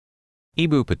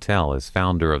Eboo Patel is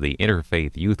founder of the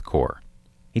Interfaith Youth Corps.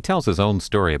 He tells his own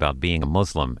story about being a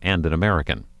Muslim and an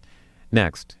American.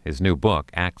 Next, his new book,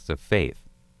 Acts of Faith.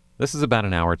 This is about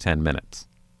an hour, 10 minutes.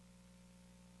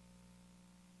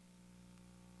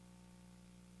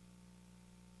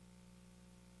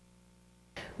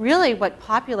 Really, what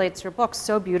populates your book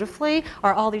so beautifully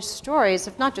are all these stories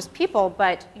of not just people,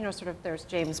 but sort of there's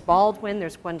James Baldwin,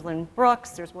 there's Gwendolyn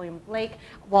Brooks, there's William Blake,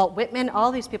 Walt Whitman.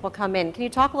 All these people come in. Can you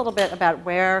talk a little bit about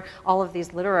where all of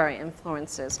these literary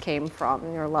influences came from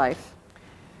in your life?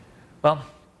 Well,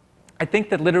 I think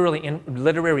that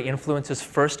literary influences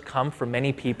first come for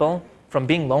many people from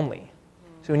being lonely.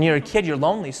 So when you're a kid, you're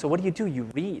lonely. So what do? You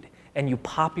read, and you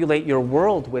populate your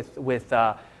world with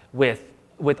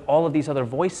all of these other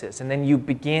voices, and then you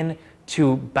begin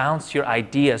to bounce your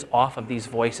ideas off of these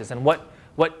voices. And what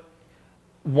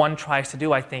one tries to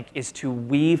do, I think, is to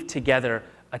weave together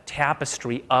a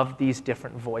tapestry of these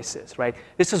different voices, right?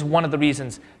 This is one of the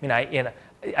reasons,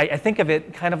 I think of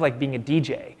it kind of like being a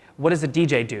DJ. What does a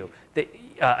DJ do?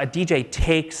 A DJ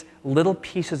takes little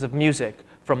pieces of music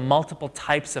from multiple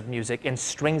types of music and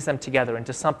strings them together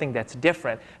into something that's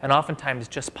different, and oftentimes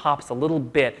just pops a little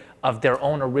bit of their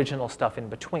own original stuff in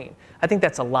between. I think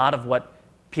that's a lot of what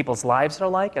people's lives are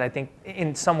like, and I think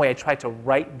in some way I tried to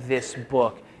write this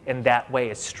book in that way,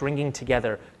 is stringing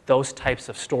together those types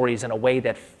of stories in a way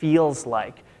that feels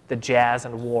like the jazz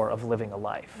and war of living a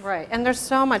life. Right, and there's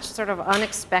so much sort of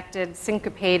unexpected,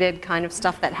 syncopated kind of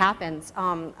stuff that happens.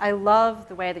 I love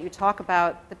the way that you talk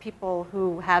about the people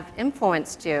who have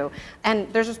influenced you.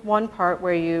 And there's just one part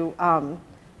where you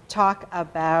talk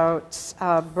about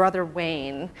Brother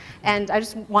Wayne. And I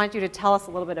just want you to tell us a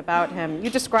little bit about him. You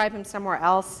describe him somewhere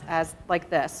else as like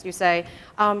this. You say,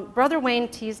 Brother Wayne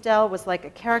Teasdale was like a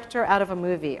character out of a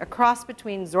movie, a cross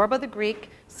between Zorba the Greek,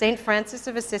 St. Francis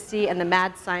of Assisi, and the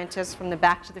mad scientist from the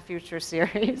Back to the Future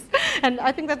series. And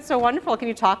I think that's so wonderful. Can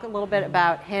you talk a little bit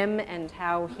about him and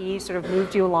how he sort of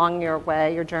moved you along your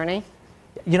way, your journey?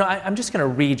 I'm just going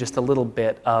to read just a little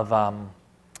bit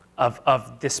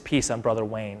of this piece on Brother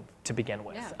Wayne to begin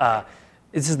with. Yeah.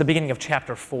 This is the beginning of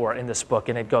chapter 4 in this book,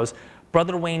 and it goes,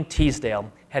 Brother Wayne Teasdale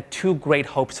had two great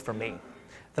hopes for me,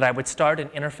 that I would start an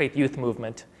interfaith youth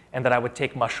movement and that I would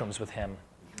take mushrooms with him.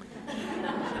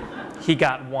 He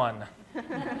got one.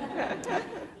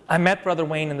 I met Brother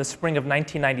Wayne in the spring of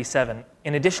 1997.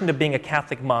 In addition to being a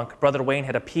Catholic monk, Brother Wayne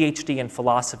had a PhD in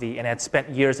philosophy and had spent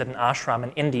years at an ashram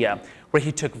in India, where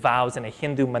he took vows in a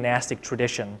Hindu monastic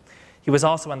tradition. He was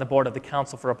also on the board of the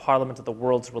Council for a Parliament of the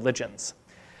World's Religions.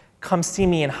 Come see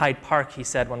me in Hyde Park, he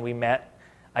said when we met.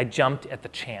 I jumped at the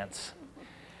chance.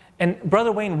 And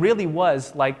Brother Wayne really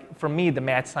was, like, for me, the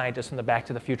mad scientist from the Back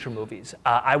to the Future movies.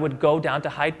 I would go down to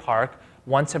Hyde Park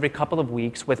once every couple of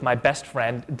weeks with my best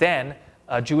friend, then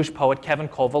a Jewish poet, Kevin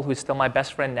Koval, who's still my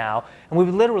best friend now, and we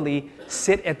would literally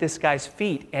sit at this guy's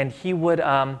feet, and he would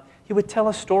tell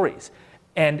us stories.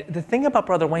 And the thing about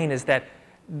Brother Wayne is that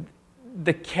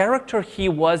the character he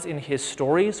was in his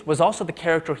stories was also the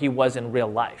character he was in real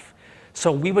life.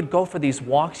 So we would go for these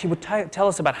walks. He would tell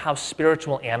us about how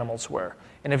spiritual animals were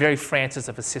in a very Francis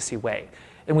of Assisi way.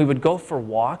 And we would go for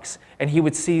walks, and he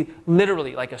would see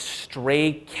literally like a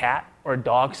stray cat or a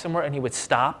dog somewhere, and he would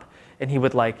stop, and he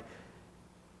would like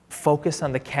focus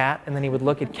on the cat, and then he would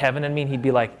look at Kevin and me, and he'd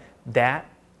be like, that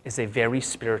is a very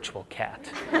spiritual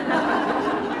cat.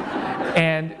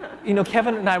 And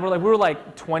Kevin and I we were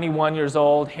like 21 years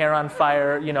old, hair on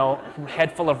fire,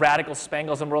 head full of radical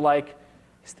spangles, and we're like,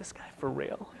 is this guy for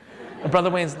real? And Brother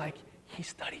Wayne's like, he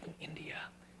studied in India.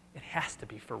 It has to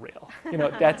be for real.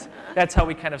 That's how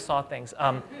we kind of saw things.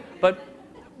 But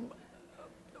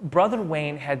Brother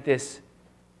Wayne had this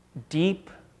deep,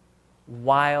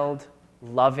 wild,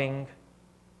 loving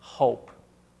hope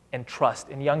and trust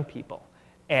in young people.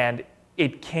 And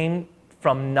it came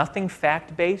from nothing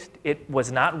fact-based. It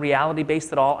was not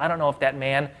reality-based at all. I don't know if that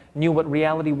man knew what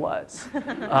reality was.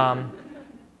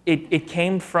 It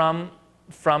came from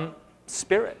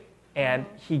spirit, and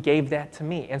he gave that to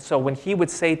me. And so when he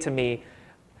would say to me,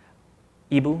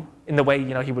 Eboo, in the way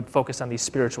he would focus on these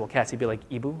spiritual cats, he'd be like,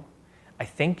 Eboo, I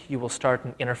think you will start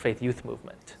an interfaith youth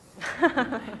movement.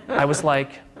 I was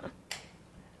like,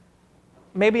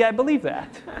 maybe I believe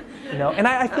that, And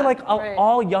I feel like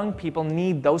all young people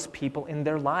need those people in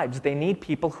their lives. They need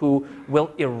people who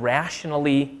will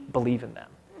irrationally believe in them.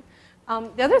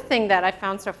 The other thing that I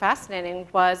found so fascinating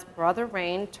was Brother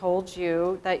Wayne told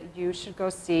you that you should go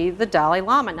see the Dalai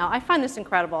Lama. Now, I find this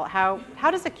incredible. How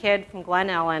does a kid from Glen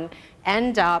Ellen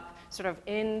end up sort of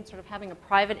having a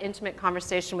private, intimate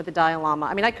conversation with the Dalai Lama.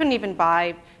 I mean, I couldn't even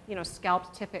buy,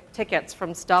 scalped tickets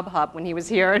from StubHub when he was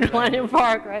here in Millennium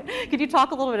Park, right? Could you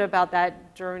talk a little bit about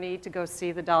that journey to go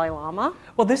see the Dalai Lama?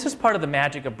 Well, this is part of the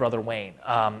magic of Brother Wayne,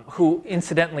 who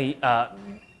incidentally,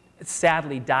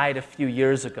 sadly died a few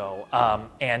years ago.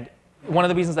 And one of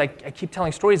the reasons I keep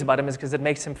telling stories about him is because it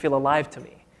makes him feel alive to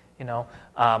me,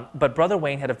 But Brother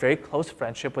Wayne had a very close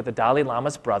friendship with the Dalai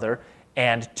Lama's brother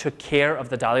and took care of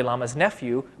the Dalai Lama's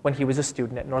nephew when he was a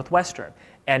student at Northwestern,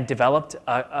 and developed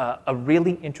a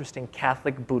really interesting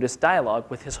Catholic-Buddhist dialogue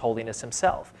with His Holiness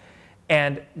himself,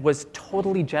 and was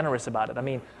totally generous about it. I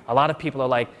mean, a lot of people are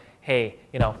like, hey,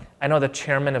 I know the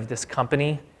chairman of this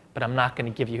company, but I'm not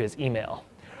going to give you his email.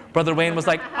 Brother Wayne was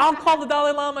like, I'll call the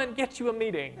Dalai Lama and get you a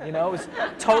meeting. It was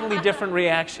a totally different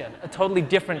reaction, a totally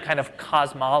different kind of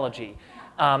cosmology.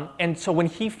 And so when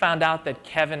he found out that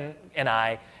Kevin and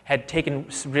I had taken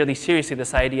really seriously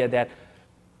this idea that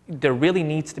there really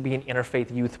needs to be an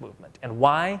interfaith youth movement. And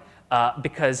why?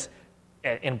 Because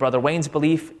in Brother Wayne's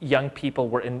belief, young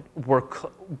people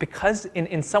because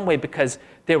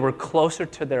they were closer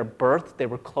to their birth, they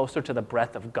were closer to the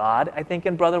breath of God, I think,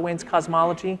 in Brother Wayne's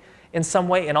cosmology in some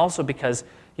way, and also because,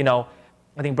 I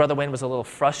think Brother Wayne was a little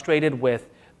frustrated with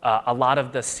a lot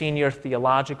of the senior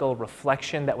theological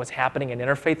reflection that was happening in the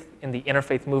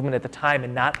interfaith movement at the time,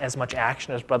 and not as much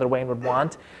action as Brother Wayne would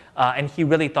want. And he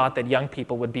really thought that young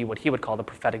people would be what he would call the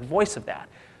prophetic voice of that.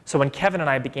 So when Kevin and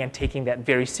I began taking that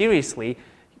very seriously,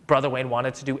 Brother Wayne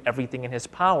wanted to do everything in his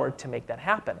power to make that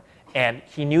happen. And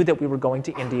he knew that we were going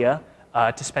to India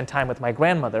to spend time with my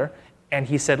grandmother. And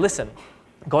he said, listen,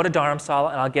 go to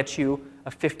Dharamsala and I'll get you a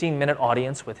 15-minute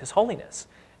audience with His Holiness.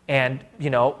 And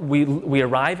we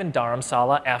arrive in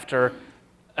Dharamsala after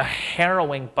a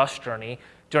harrowing bus journey,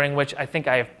 during which I think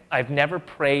I've never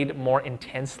prayed more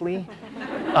intensely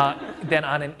than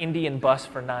on an Indian bus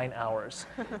for 9 hours.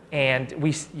 And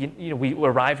we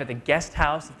arrive at the guest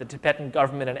house of the Tibetan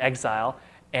government in exile,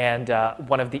 and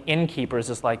one of the innkeepers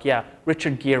is like, yeah,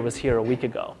 Richard Gere was here a week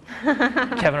ago.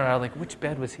 Kevin and I are like, which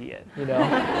bed was he in?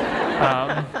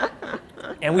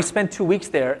 And we spent 2 weeks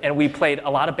there, and we played a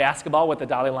lot of basketball with the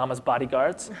Dalai Lama's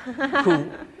bodyguards, who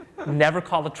never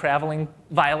called a traveling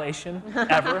violation,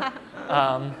 ever.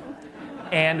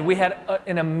 And we had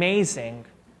an amazing,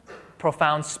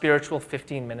 profound spiritual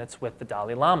 15 minutes with the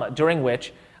Dalai Lama, during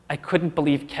which I couldn't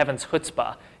believe Kevin's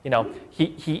chutzpah.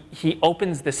 He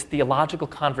opens this theological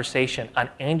conversation on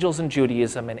angels in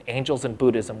Judaism and angels in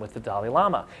Buddhism with the Dalai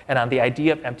Lama, and on the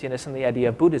idea of emptiness and the idea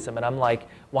of Buddhism. And I'm like,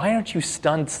 why aren't you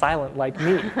stunned silent like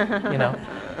me?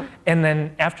 And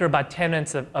then after about 10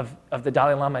 minutes of the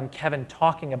Dalai Lama and Kevin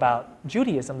talking about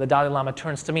Judaism, the Dalai Lama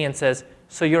turns to me and says,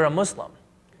 so you're a Muslim?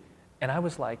 And I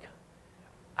was like,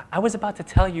 I was about to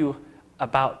tell you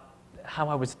about how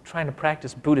I was trying to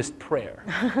practice Buddhist prayer.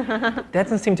 That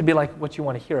doesn't seem to be like what you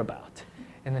want to hear about.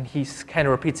 And then he kind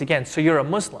of repeats again, so you're a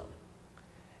Muslim?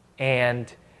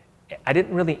 And I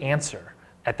didn't really answer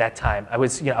at that time. I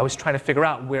was trying to figure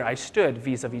out where I stood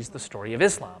vis-a-vis the story of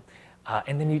Islam.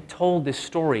 And then he told this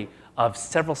story of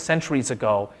several centuries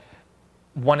ago.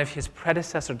 One of his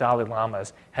predecessor Dalai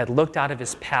Lamas had looked out of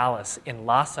his palace in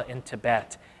Lhasa in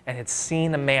Tibet and had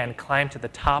seen a man climb to the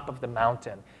top of the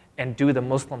mountain and do the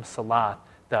Muslim salat,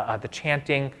 the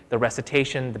chanting, the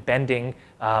recitation, the bending,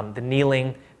 the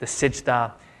kneeling, the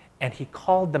sajda. And he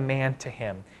called the man to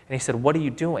him, and he said, what are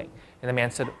you doing? And the man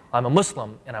said, I'm a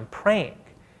Muslim, and I'm praying.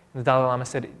 And the Dalai Lama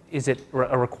said, is it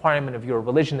a requirement of your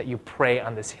religion that you pray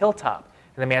on this hilltop?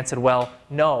 And the man said, well,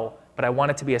 no, but I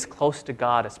want it to be as close to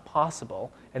God as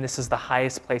possible, and this is the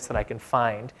highest place that I can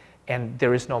find, and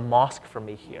there is no mosque for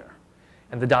me here.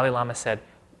 And the Dalai Lama said,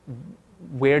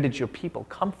 where did your people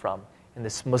come from? And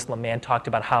this Muslim man talked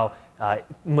about how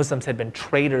Muslims had been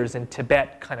traders in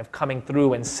Tibet, kind of coming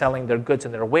through and selling their goods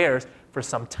and their wares for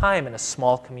some time, and a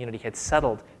small community had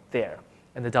settled there.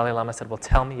 And the Dalai Lama said, well,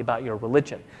 tell me about your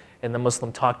religion. And the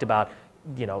Muslim talked about,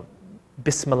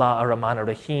 Bismillah ar-Rahman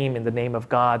ar-Rahim, in the name of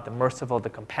God, the merciful, the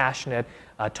compassionate,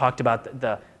 talked about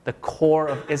the core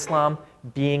of Islam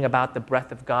being about the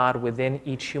breath of God within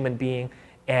each human being.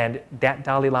 And that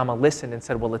Dalai Lama listened and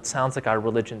said, well, it sounds like our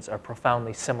religions are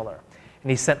profoundly similar. And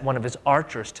he sent one of his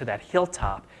archers to that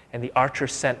hilltop, and the archer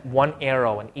sent one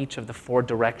arrow in each of the 4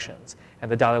 directions.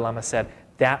 And the Dalai Lama said,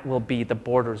 that will be the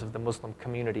borders of the Muslim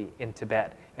community in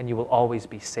Tibet, and you will always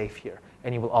be safe here,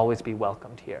 and you will always be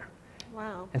welcomed here.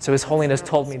 Wow. And so His Holiness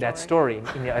told me that story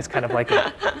as kind of like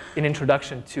an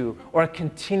introduction to, or a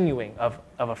continuing of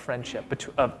a friendship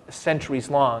of centuries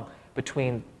long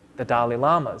between the Dalai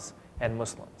Lamas and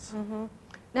Muslims. Mm-hmm.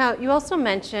 Now, you also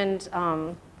mentioned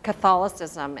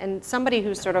Catholicism, and somebody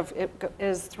who sort of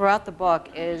is throughout the book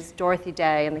is Dorothy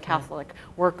Day and the Catholic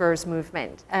workers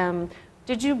movement.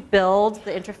 Did you build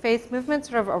the interfaith movement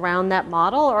sort of around that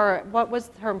model, or what was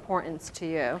her importance to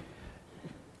you?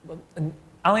 Well,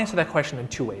 I'll answer that question in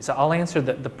two ways. I'll answer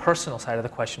the personal side of the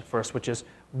question first, which is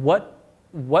what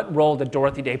role did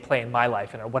Dorothy Day play in my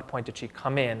life, and at what point did she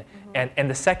come in? And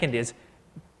the second is,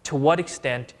 to what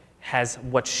extent has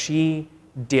what she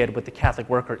did with the Catholic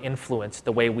worker influenced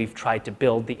the way we've tried to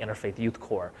build the Interfaith Youth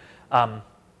Corps?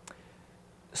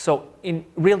 So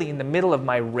really in the middle of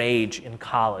my rage in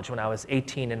college, when I was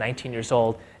 18 and 19 years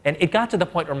old, and it got to the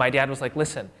point where my dad was like,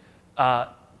 listen,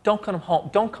 don't come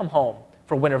home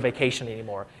for winter vacation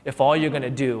anymore if all you're going to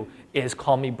do is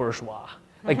call me bourgeois.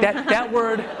 Like that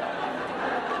word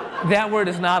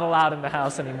is not allowed in the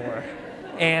house anymore.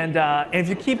 And if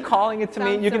you keep calling it to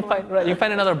me, you can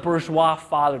find another bourgeois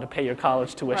father to pay your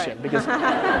college tuition, because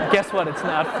guess what? It's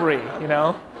not free, you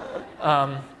know?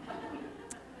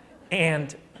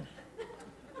 And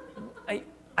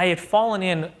I had fallen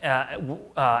in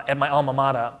at my alma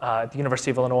mater, at the University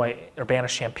of Illinois,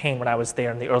 Urbana-Champaign, when I was there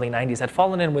in the early 90s. I'd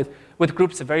fallen in with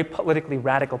groups of very politically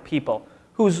radical people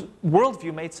whose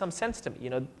worldview made some sense to me. You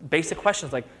know, basic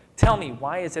questions like, tell me,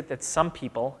 why is it that some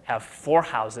people have 4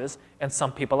 houses and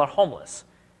some people are homeless?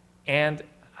 And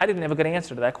I didn't have a good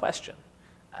answer to that question.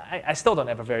 I still don't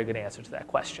have a very good answer to that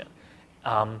question.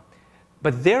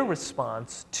 But their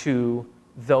response to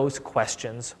those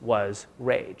questions was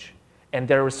rage. And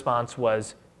their response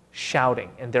was shouting.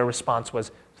 And their response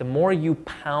was, the more you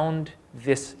pound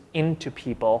this into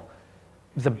people,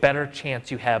 the better chance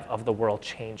you have of the world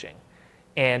changing.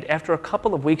 And after a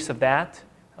couple of weeks of that,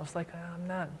 I was like, I'm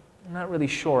not really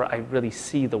sure I really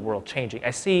see the world changing.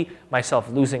 I see myself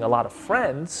losing a lot of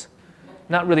friends,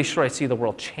 not really sure I see the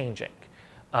world changing.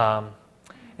 And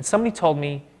somebody told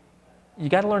me, you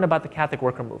got to learn about the Catholic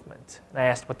worker movement. And I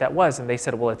asked what that was, and they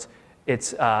said, well,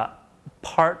 it's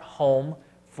part home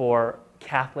for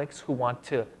Catholics who want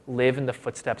to live in the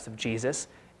footsteps of Jesus.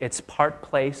 It's part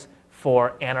place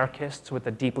for anarchists with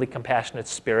a deeply compassionate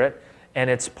spirit. And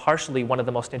it's partially one of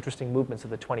the most interesting movements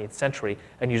of the 20th century,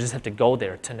 and you just have to go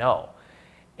there to know.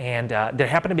 And there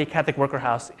happened to be a Catholic worker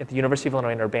house at the University of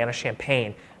Illinois in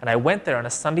Urbana-Champaign, and I went there on a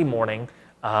Sunday morning,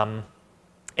 and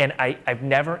I've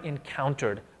never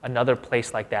encountered another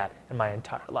place like that in my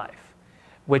entire life,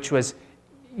 which was,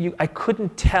 I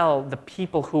couldn't tell the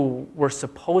people who were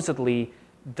supposedly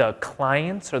the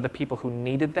clients or the people who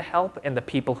needed the help and the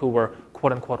people who were,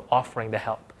 quote unquote, offering the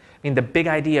help. I mean, the big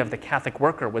idea of the Catholic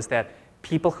worker was that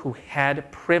people who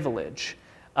had privilege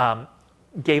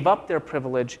gave up their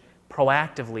privilege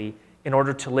proactively in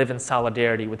order to live in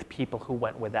solidarity with people who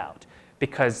went without.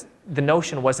 Because the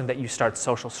notion wasn't that you start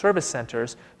social service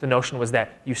centers, the notion was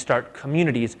that you start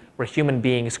communities where human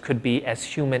beings could be as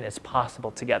human as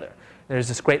possible together. There's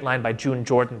this great line by June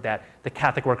Jordan that the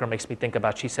Catholic worker makes me think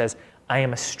about. She says, I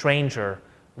am a stranger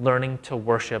learning to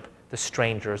worship the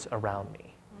strangers around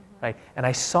me. Right? And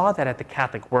I saw that at the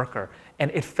Catholic worker, and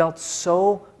it felt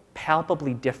so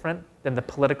palpably different than the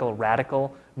political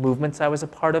radical movements I was a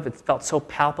part of. It felt so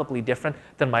palpably different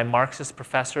than my Marxist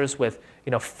professors with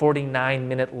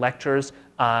 49-minute lectures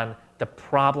on the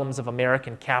problems of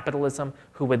American capitalism,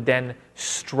 who would then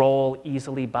stroll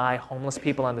easily by homeless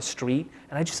people on the street.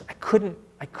 And I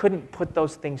couldn't put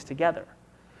those things together.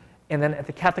 And then at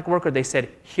the Catholic worker, they said,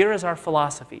 here is our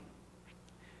philosophy.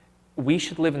 We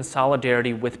should live in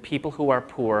solidarity with people who are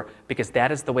poor because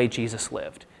that is the way Jesus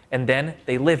lived. And then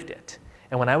they lived it.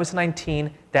 And when I was 19,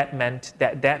 that meant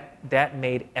that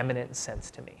made eminent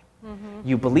sense to me. Mm-hmm.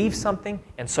 You believe something,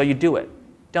 and so you do it.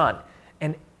 Done.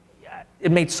 And it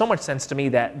made so much sense to me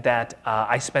that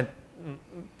I spent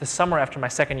the summer after my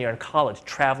second year in college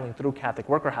traveling through Catholic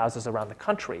worker houses around the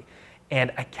country. And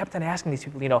I kept on asking these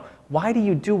people, why do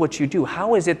you do what you do?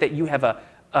 How is it that you have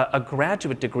a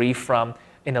graduate degree from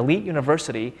an elite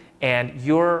university and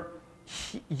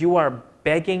you are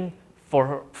begging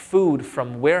for food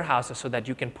from warehouses so that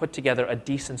you can put together a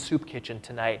decent soup kitchen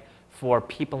tonight for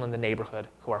people in the neighborhood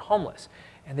who are homeless?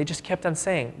 And they just kept on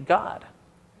saying, God.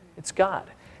 It's God.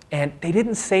 And they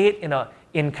didn't say it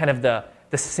in kind of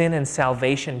the sin and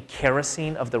salvation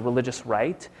kerosene of the religious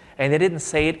right. And they didn't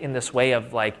say it in this way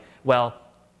of like, well,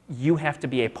 you have to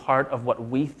be a part of what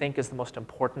we think is the most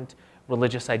important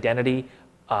religious identity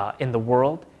in the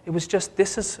world. It was just,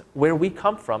 this is where we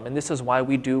come from, and this is why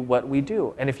we do what we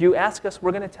do. And if you ask us,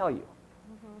 we're going to tell you.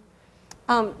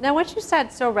 Mm-hmm. Now, what you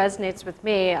said so resonates with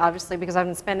me, obviously, because I've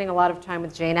been spending a lot of time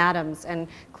with Jane Addams, and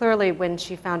clearly when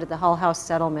she founded the Hull House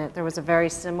settlement, there was a very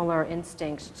similar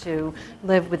instinct to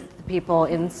live with the people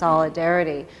in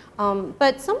solidarity.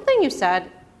 But something you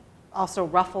said also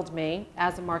ruffled me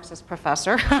as a Marxist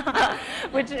professor,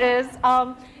 which is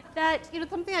that,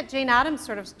 something that Jane Addams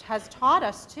sort of has taught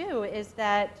us too is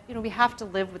that, we have to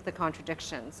live with the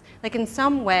contradictions. Like in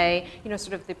some way,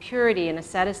 sort of the purity and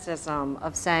asceticism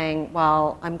of saying,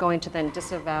 well, I'm going to then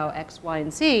disavow X, Y,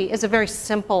 and Z is a very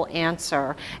simple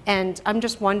answer. And I'm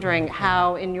just wondering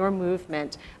how in your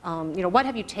movement, what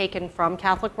have you taken from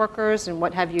Catholic workers and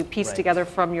what have you pieced together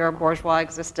from your bourgeois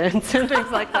existence and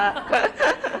things like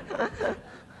that?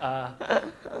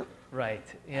 Right.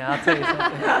 Yeah, I'll tell you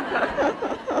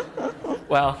something.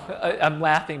 Well, I'm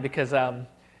laughing because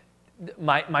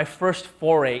my first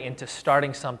foray into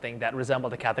starting something that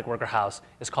resembled a Catholic worker house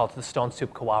is called the Stone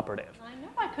Soup Cooperative. I know.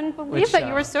 I couldn't believe that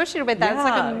you were associated with that. It's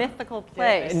like a mythical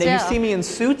place. And then you see me in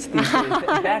suits these days.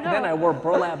 Back then, I wore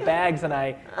burlap bags and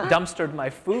I dumpstered my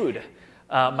food.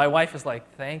 My wife is like,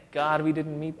 thank God we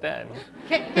didn't meet then.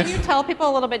 Can you tell people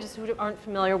a little bit, just who aren't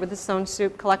familiar with the Stone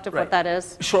Soup Collective, what that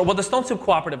is? Sure. Well, the Stone Soup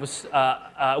Cooperative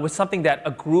was something that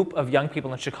a group of young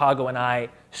people in Chicago and I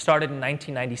started in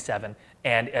 1997.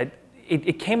 And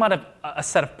it came out of a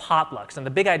set of potlucks. And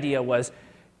the big idea was,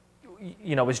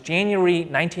 it was January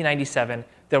 1997.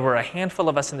 There were a handful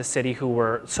of us in the city who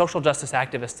were social justice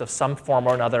activists of some form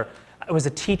or another. I was a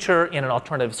teacher in an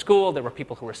alternative school. There were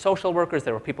people who were social workers.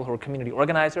 There were people who were community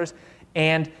organizers.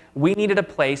 And we needed a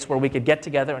place where we could get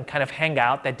together and kind of hang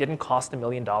out that didn't cost $1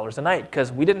 million a night,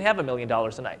 because we didn't have $1 million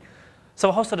a night.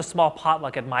 So I hosted a small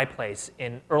potluck at my place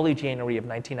in early January of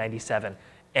 1997.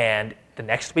 And the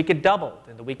next week it doubled,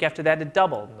 and the week after that it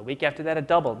doubled, and the week after that it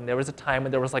doubled. And there was a time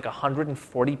when there was like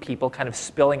 140 people kind of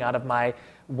spilling out of my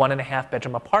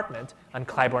 1.5-bedroom apartment on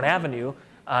Clybourne Avenue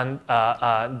on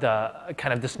the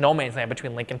kind of this no man's land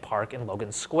between Lincoln Park and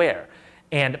Logan Square.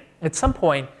 And at some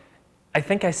point, I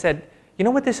think I said, you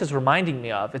know what this is reminding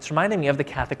me of? It's reminding me of the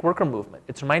Catholic worker movement.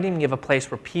 It's reminding me of a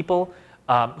place where people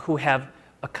who have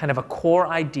a kind of a core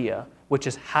idea, which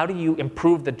is how do you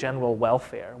improve the general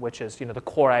welfare, which is the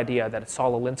core idea that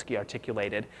Saul Alinsky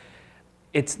articulated.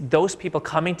 It's those people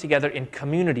coming together in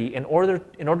community in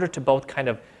order to both kind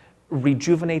of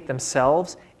rejuvenate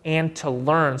themselves and to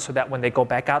learn so that when they go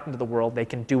back out into the world, they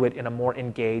can do it in a more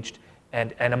engaged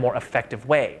and a more effective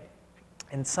way.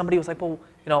 And somebody was like, well,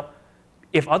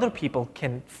 if other people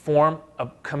can form a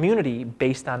community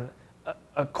based on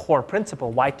a core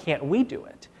principle, why can't we do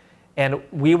it? And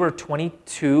we were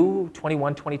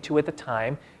 21, 22 at the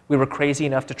time. We were crazy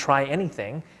enough to try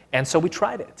anything, and so we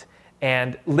tried it.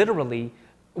 And literally,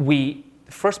 the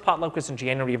first potluck was in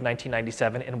January of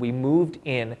 1997, and we moved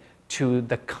in to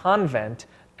the convent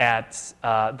at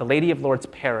the Lady of Lourdes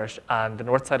Parish on the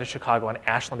north side of Chicago on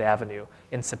Ashland Avenue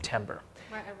in September.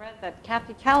 Right, I read that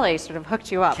Kathy Kelly sort of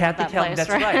hooked you up at that place, that's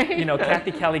right.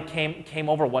 Kathy Kelly came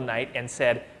over one night and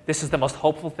said, this is the most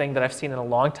hopeful thing that I've seen in a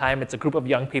long time. It's a group of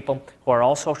young people who are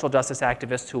all social justice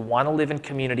activists who want to live in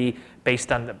community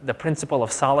based on the principle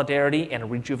of solidarity and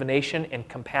rejuvenation and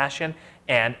compassion,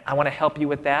 and I want to help you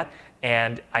with that.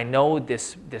 And I know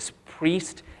this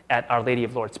priest at Our Lady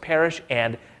of Lourdes Parish,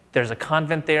 and there's a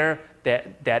convent there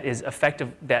that is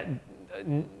effective, that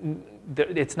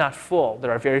it's not full.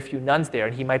 There are very few nuns there,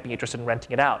 and he might be interested in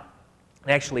renting it out.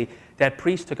 And actually, that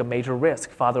priest took a major risk,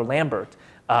 Father Lambert.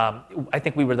 I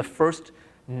think we were the first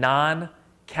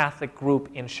non-Catholic group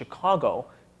in Chicago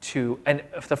and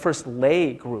the first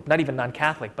lay group, not even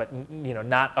non-Catholic, but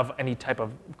not of any type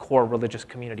of core religious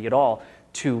community at all,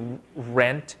 to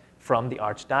rent from the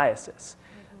archdiocese.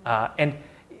 And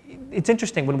it's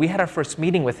interesting, when we had our first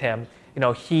meeting with him,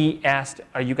 he asked,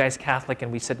 are you guys Catholic?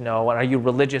 And we said no. And are you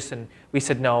religious? And we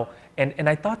said no. And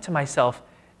I thought to myself,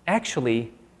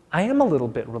 actually, I am a little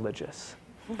bit religious.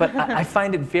 But I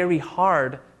find it very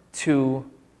hard to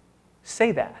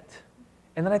say that.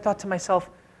 And then I thought to myself,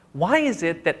 why is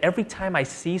it that every time I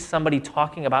see somebody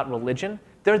talking about religion,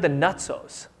 they're the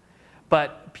nutsos?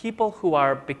 But people who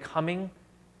are becoming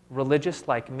religious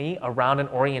like me around an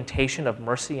orientation of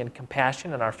mercy and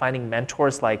compassion and are finding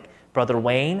mentors like Brother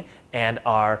Wayne and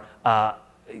are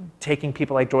taking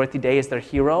people like Dorothy Day as their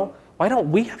hero, why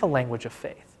don't we have a language of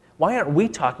faith? Why aren't we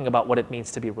talking about what it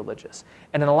means to be religious?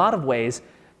 And in a lot of ways,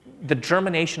 the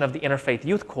germination of the Interfaith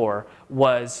Youth Corps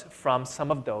was from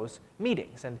some of those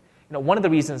meetings. And one of the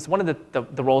reasons, one of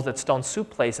the roles that Stone Soup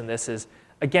plays in this is,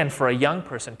 again, for a young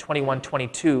person, 21,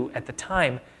 22 at the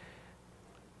time,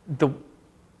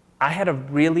 I had a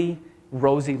really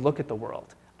rosy look at the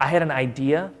world. I had an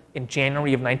idea in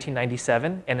January of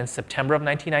 1997, and in September of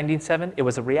 1997, it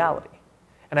was a reality.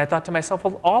 And I thought to myself,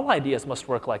 well, all ideas must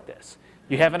work like this.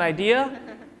 You have an idea,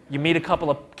 you meet a couple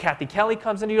of, Kathy Kelly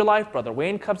comes into your life, Brother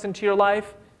Wayne comes into your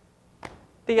life,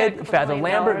 They Get a had couple Father million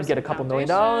Lambert and dollars get a in couple $1 million,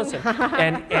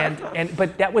 foundation.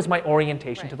 but that was my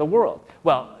orientation to Right. the world.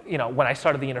 Well, you know, when I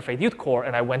started the Interfaith Youth Corps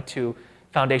and I went to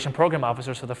Foundation Program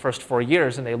Officers for the first 4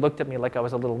 years, and they looked at me like I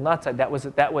was a little nuts, that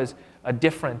was a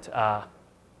different, a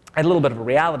little bit of a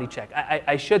reality check.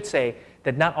 I should say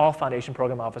that not all Foundation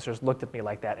Program Officers looked at me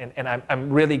like that, and I'm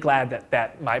really glad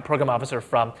that my program officer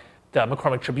from the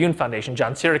McCormick Tribune Foundation,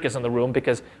 John Sirik, is in the room,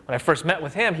 because when I first met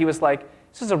with him, he was like,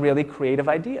 this is a really creative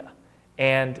idea.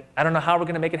 And I don't know how we're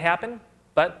going to make it happen,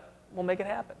 but we'll make it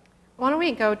happen. Why don't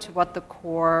we go to what the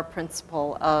core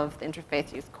principle of the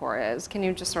Interfaith Youth Corps is? Can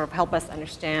you just sort of help us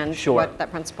understand Sure. what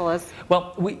that principle is?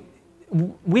 Well,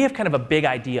 we have kind of a big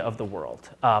idea of the world.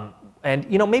 And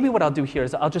you know, maybe what I'll do here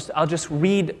is I'll just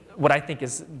read what I think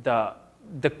is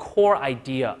the core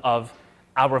idea of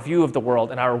our view of the world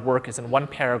and our work is in one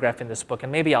paragraph in this book,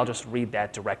 and maybe I'll just read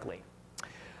that directly.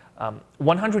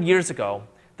 100 years ago,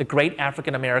 the great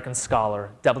African-American scholar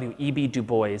W.E.B. Du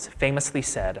Bois famously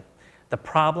said, "The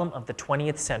problem of the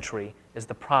 20th century is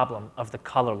the problem of the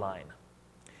color line."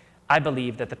 I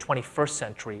believe that the 21st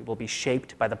century will be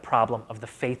shaped by the problem of the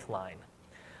faith line.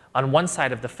 On one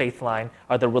side of the faith line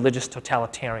are the religious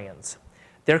totalitarians.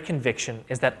 Their conviction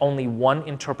is that only one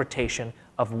interpretation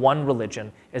of one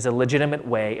religion is a legitimate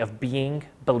way of being,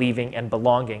 believing, and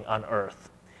belonging on earth.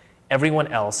 Everyone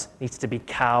else needs to be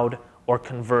cowed or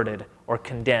converted or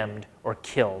condemned or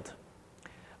killed.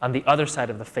 On the other side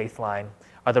of the faith line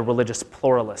are the religious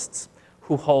pluralists,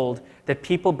 who hold that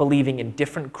people believing in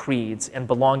different creeds and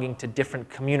belonging to different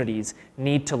communities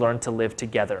need to learn to live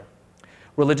together.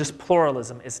 Religious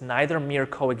pluralism is neither mere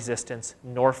coexistence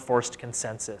nor forced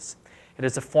consensus. It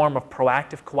is a form of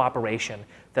proactive cooperation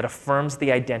that affirms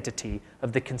the identity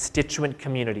of the constituent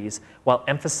communities while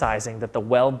emphasizing that the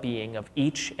well-being of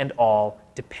each and all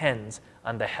depends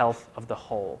on the health of the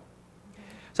whole.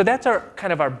 So that's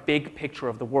kind of our big picture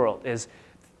of the world, is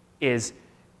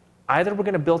either we're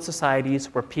going to build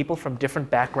societies where people from different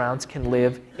backgrounds can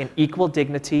live in equal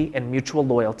dignity and mutual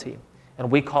loyalty,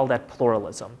 and we call that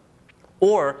pluralism.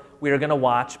 Or we are going to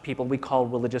watch people we call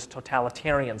religious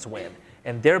totalitarians win.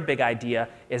 And their big idea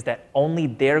is that only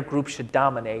their group should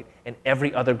dominate and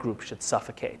every other group should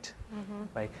suffocate.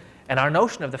 Right? And our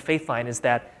notion of the faith line is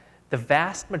that the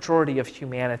vast majority of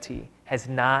humanity has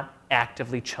not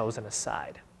actively chosen a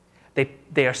side.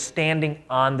 They are standing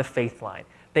on the faith line.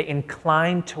 They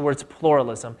incline towards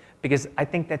pluralism because I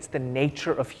think that's the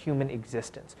nature of human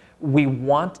existence. We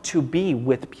want to be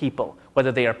with people,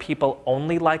 whether they are people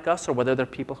only like us or whether they're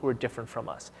people who are different from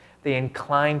us. They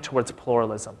incline towards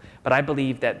pluralism. But I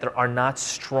believe that there are not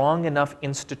strong enough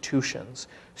institutions,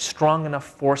 strong enough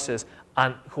forces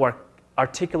who are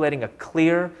articulating a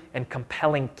clear and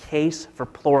compelling case for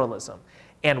pluralism.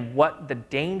 And what the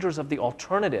dangers of the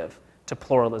alternative to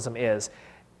pluralism is,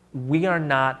 we are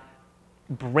not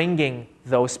bringing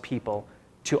those people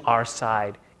to our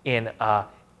side in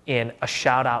a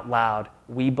shout out loud,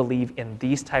 we believe in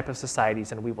these type of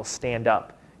societies and we will stand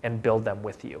up and build them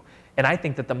with you. And I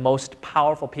think that the most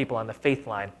powerful people on the faith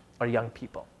line are young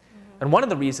people. And one of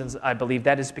the reasons I believe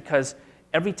that is because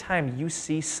every time you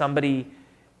see somebody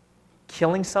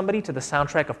killing somebody to the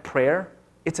soundtrack of prayer,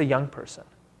 it's a young person.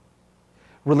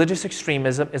 Religious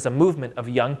extremism is a movement of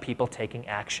young people taking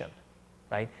action,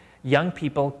 right? Young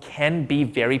people can be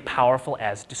very powerful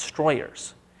as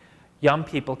destroyers. Young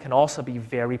people can also be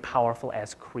very powerful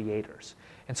as creators.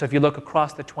 And so if you look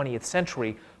across the 20th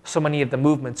century, so many of the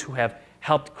movements who have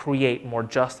helped create more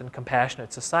just and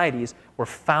compassionate societies were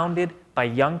founded by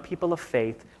young people of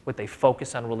faith with a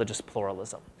focus on religious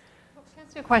pluralism. Can I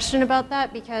ask you a question about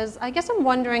that? Because I guess I'm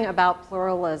wondering about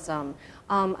pluralism.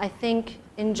 I think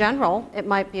in general it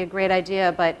might be a great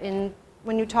idea, but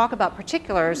when you talk about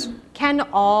particulars, can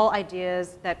all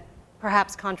ideas that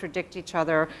perhaps contradict each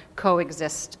other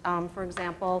coexist? For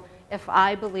example, if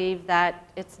I believe that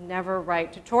it's never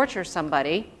right to torture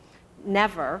somebody,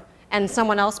 never, and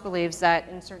someone else believes that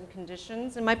in certain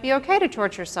conditions it might be okay to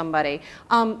torture somebody,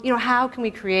 how can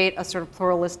we create a sort of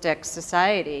pluralistic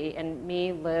society and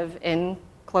me live in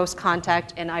close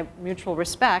contact and mutual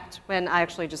respect when I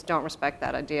actually just don't respect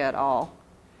that idea at all?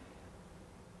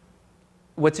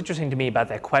 What's interesting to me about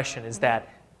that question is that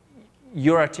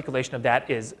your articulation of that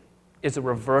is a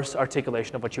reverse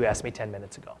articulation of what you asked me 10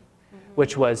 minutes ago,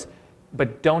 which was,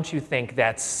 but don't you think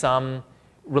that some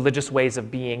religious ways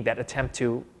of being that attempt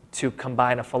to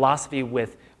combine a philosophy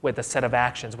with a set of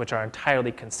actions which are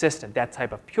entirely consistent, that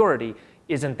type of purity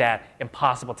isn't that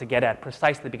impossible to get at,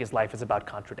 precisely because life is about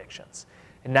contradictions?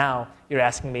 And now you're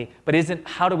asking me, but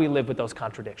how do we live with those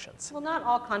contradictions? Well, not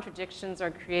all contradictions are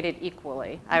created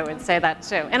equally. I would say that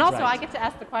too. And also, I get to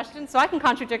ask the question, so I can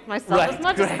contradict myself as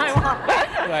much as I want.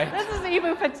 This is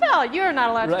Eboo Patel. You're not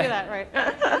allowed to do that, right?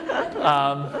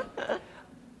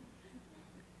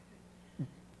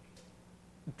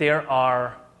 There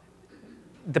are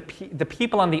the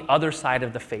people on the other side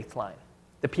of the faith line,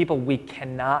 the people we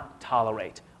cannot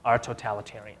tolerate, are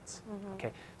totalitarians.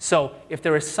 Okay? So if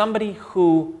there is somebody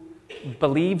who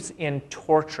believes in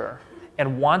torture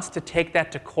and wants to take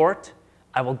that to court,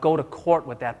 I will go to court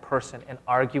with that person and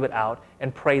argue it out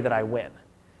and pray that I win.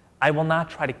 I will not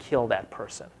try to kill that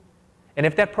person. And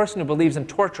if that person who believes in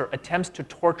torture attempts to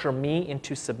torture me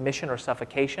into submission or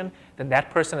suffocation, then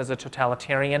that person is a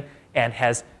totalitarian and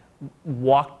has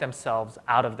walked themselves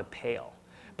out of the pale.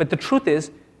 But the truth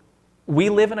is, we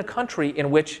live in a country in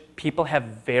which people have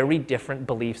very different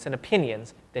beliefs and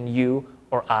opinions than you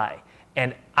or I.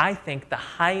 And I think the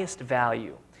highest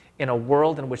value in a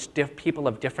world in which people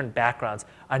of different backgrounds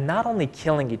are not only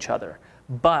killing each other,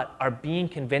 but are being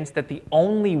convinced that the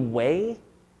only way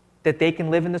that they can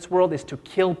live in this world is to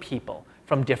kill people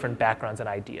from different backgrounds and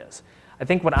ideas. I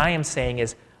think what I am saying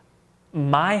is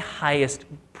my highest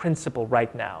principle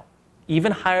right now,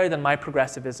 even higher than my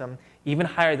progressivism, even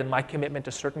higher than my commitment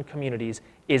to certain communities,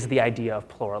 is the idea of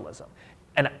pluralism.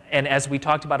 And as we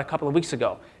talked about a couple of weeks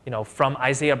ago, from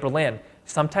Isaiah Berlin,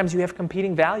 sometimes you have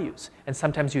competing values, and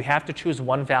sometimes you have to choose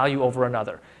one value over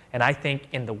another. And I think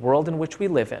in the world in which we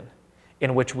live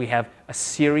in which we have a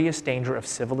serious danger of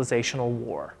civilizational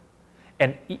war,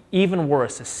 and even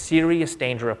worse, a serious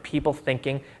danger of people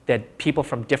thinking that people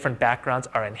from different backgrounds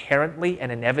are inherently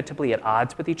and inevitably at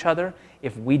odds with each other,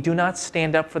 if we do not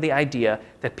stand up for the idea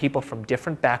that people from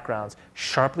different backgrounds,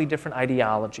 sharply different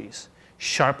ideologies,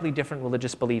 sharply different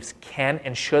religious beliefs can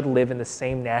and should live in the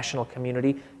same national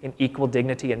community in equal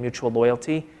dignity and mutual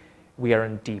loyalty, we are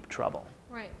in deep trouble.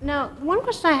 Right. Now, one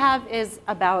question I have is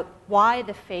about why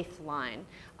the faith line.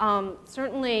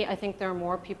 Certainly, I think there are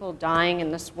more people dying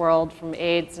in this world from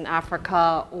AIDS in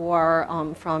Africa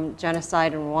or from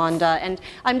genocide in Rwanda. And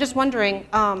I'm just wondering,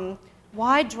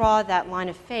 why draw that line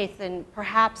of faith? And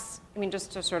perhaps,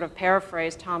 just to sort of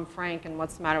paraphrase Tom Frank and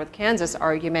What's the Matter with Kansas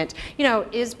argument,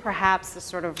 is perhaps this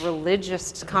sort of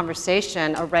religious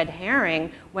conversation a red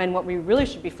herring when what we really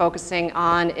should be focusing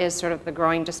on is sort of the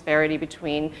growing disparity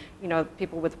between,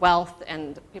 people with wealth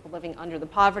and people living under the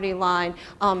poverty line,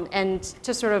 and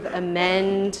to sort of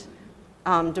amend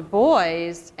Du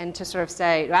Bois and to sort of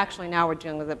say, actually now we're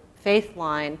dealing with the faith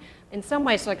line, in some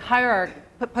ways like hierarchy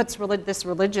puts this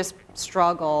religious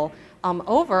struggle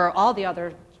over all the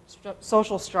other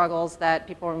social struggles that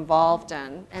people are involved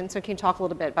in. And so can you talk a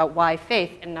little bit about why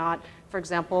faith and not, for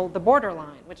example, the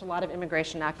borderline, which a lot of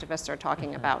immigration activists are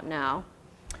talking about now?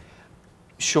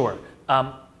 Sure.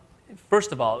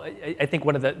 First of all, I think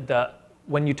one of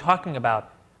when you're talking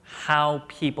about how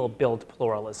people build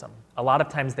pluralism, a lot of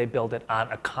times they build it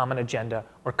on a common agenda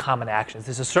or common actions.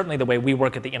 This is certainly the way we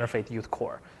work at the Interfaith Youth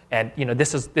Corps. And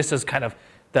this is kind of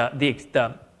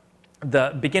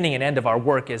the beginning and end of our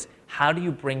work is how do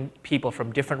you bring people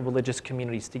from different religious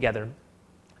communities together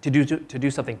to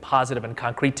do something positive and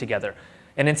concrete together.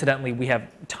 And incidentally, we have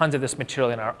tons of this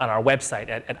material on our website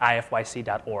at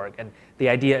ifyc.org. And the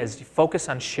idea is to focus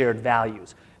on shared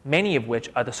values, many of which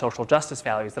are the social justice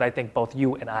values that I think both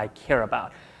you and I care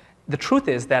about. The truth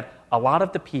is that a lot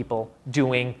of the people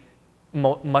doing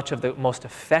much of the most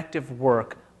effective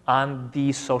work on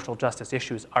these social justice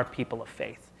issues are people of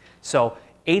faith. So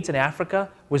AIDS in Africa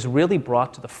was really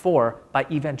brought to the fore by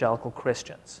evangelical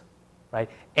Christians, right?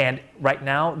 And right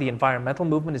now, the environmental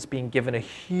movement is being given a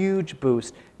huge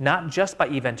boost, not just by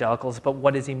evangelicals, but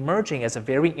what is emerging as a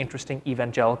very interesting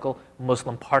evangelical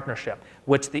Muslim partnership,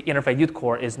 which the Interfaith Youth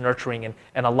Corps is nurturing in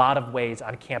a lot of ways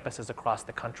on campuses across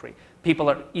the country.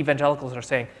 Evangelicals are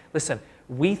saying, listen,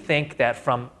 we think that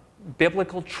from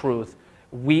biblical truth,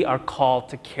 we are called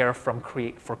to care for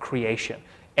creation.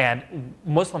 And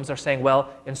Muslims are saying, well,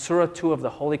 in Surah 2 of the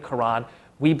Holy Quran,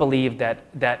 we believe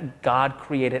that God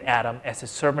created Adam as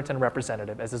his servant and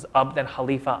representative, as his abd and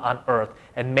khalifa on earth,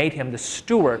 and made him the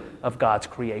steward of God's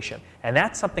creation. And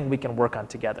that's something we can work on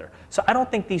together. So I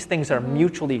don't think these things are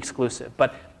mutually exclusive.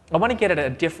 But I want to get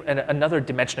at another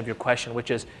dimension of your question,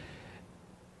 which is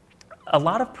a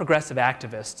lot of progressive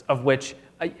activists, of which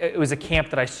it was a camp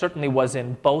that I certainly was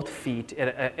in both feet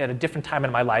at a different time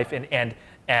in my life and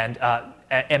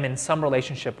am in some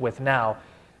relationship with now,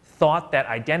 thought that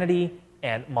identity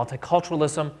and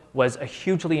multiculturalism was a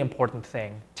hugely important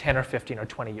thing 10 or 15 or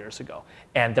 20 years ago.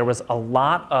 And there was a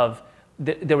lot of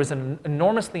there was an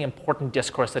enormously important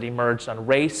discourse that emerged on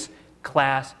race,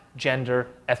 class, gender,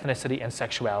 ethnicity, and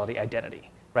sexuality identity.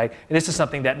 Right? And this is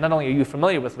something that not only are you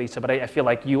familiar with, Lisa, but I feel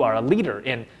like you are a leader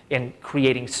in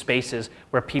creating spaces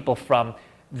where people from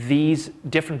these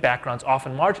different backgrounds,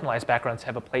 often marginalized backgrounds,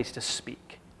 have a place to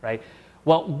speak. Right?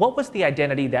 Well, what was the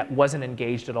identity that wasn't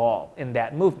engaged at all in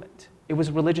that movement? It was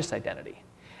religious identity.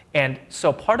 And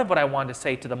so part of what I wanted to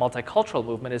say to the multicultural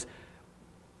movement is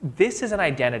this is an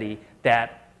identity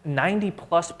that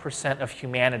 90+% of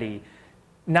humanity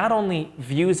not only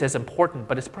views as important,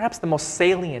 but it's perhaps the most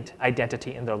salient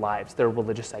identity in their lives, their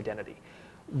religious identity.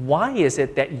 Why is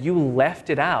it that you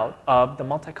left it out of the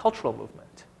multicultural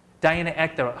movement? Diana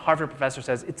Eck, the Harvard professor,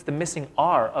 says it's the missing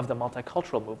R of the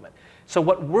multicultural movement. So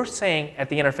what we're saying at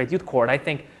the Interfaith Youth Corps, and I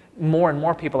think more and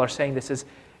more people are saying this, is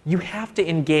you have to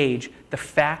engage the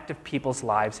fact of people's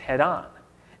lives head on.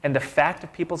 And the fact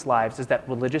of people's lives is that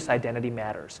religious identity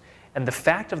matters. And the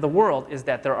fact of the world is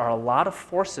that there are a lot of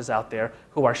forces out there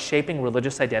who are shaping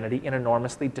religious identity in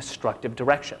enormously destructive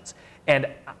directions. And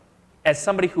as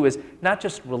somebody who is not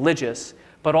just religious,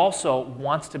 but also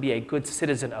wants to be a good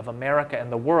citizen of America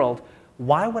and the world,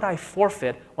 why would I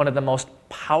forfeit one of the most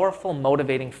powerful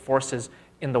motivating forces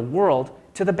in the world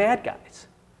to the bad guys?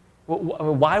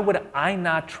 Why would I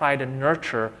not try to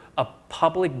nurture a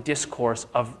public discourse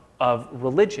of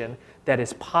religion that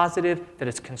is positive, that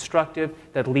is constructive,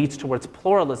 that leads towards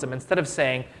pluralism, instead of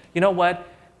saying, you know what,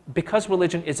 because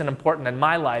religion isn't important in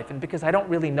my life, and because I don't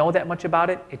really know that much about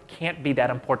it, it can't be that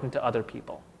important to other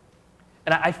people.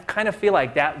 And I kind of feel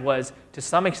like that was, to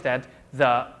some extent,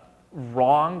 the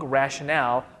wrong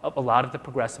rationale of a lot of the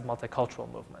progressive multicultural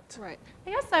movement. Right. I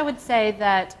guess I would say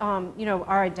that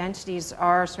our identities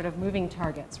are sort of moving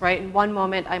targets, right? In one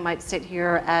moment, I might sit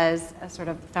here as a sort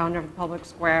of the founder of the public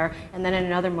square, and then in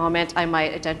another moment, I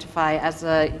might identify as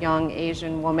a young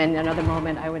Asian woman. In another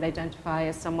moment, I would identify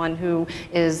as someone who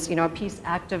is, a peace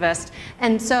activist.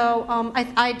 And so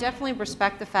I definitely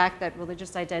respect the fact that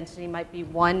religious identity might be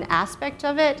one aspect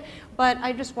of it, but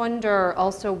I just wonder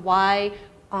also why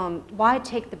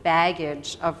take the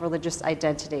baggage of religious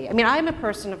identity? I mean, I'm a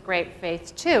person of great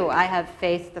faith too. I have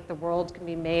faith that the world can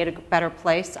be made a better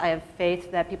place. I have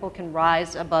faith that people can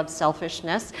rise above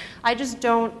selfishness. I just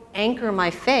don't anchor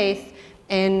my faith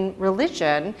in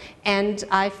religion, and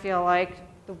I feel like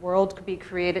the world could be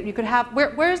created. You could have,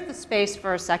 where's the space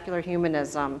for secular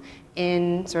humanism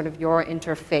in sort of your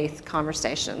interfaith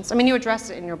conversations? I mean, you address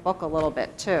it in your book a little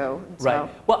bit too. So.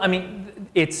 Right. Well, I mean,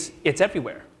 it's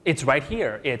everywhere. It's right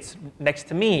here. It's next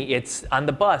to me. It's on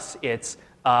the bus. It's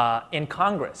in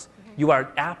Congress. Mm-hmm. You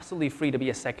are absolutely free to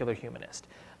be a secular humanist.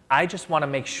 I just want to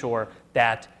make sure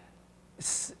that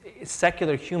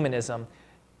secular humanism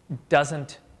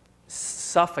doesn't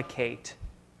suffocate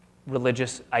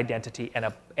religious identity and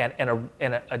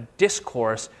a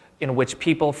discourse in which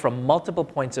people from multiple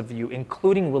points of view,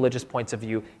 including religious points of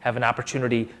view, have an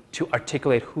opportunity to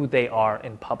articulate who they are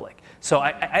in public. So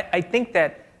I think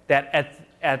that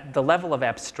at the level of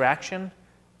abstraction,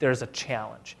 there's a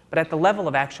challenge. But at the level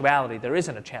of actuality, there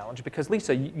isn't a challenge, because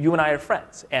Lisa, you and I are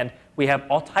friends, and we have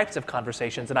all types of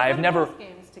conversations, and I have never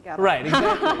games together. Right,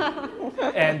 exactly.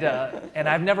 and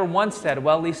I've never once said,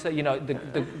 well, Lisa,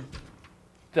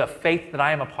 the faith that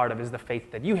I am a part of is the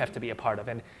faith that you have to be a part of,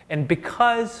 and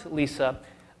because, Lisa,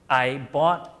 I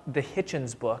bought the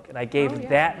Hitchens book, and I gave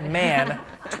that man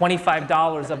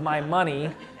 $25 of my money.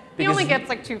 He only gets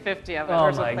like $250 of it. Oh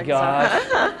or something, my gosh.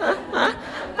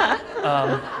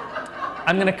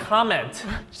 I'm going to comment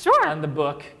on the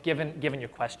book, given your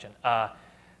question.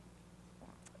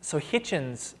 So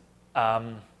Hitchens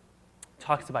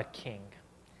talks about King.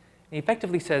 And he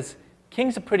effectively says,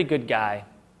 King's a pretty good guy.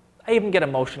 I even get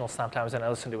emotional sometimes when I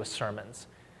listen to his sermons.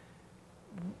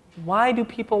 Why do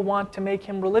people want to make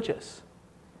him religious?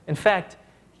 In fact,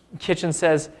 Hitchens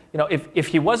says, if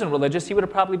he wasn't religious, he would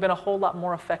have probably been a whole lot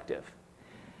more effective.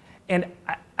 And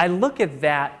I look at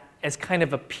that as kind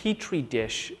of a petri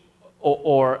dish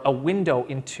or a window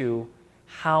into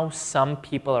how some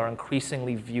people are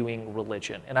increasingly viewing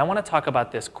religion. And I want to talk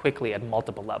about this quickly at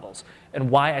multiple levels, and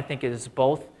why I think it is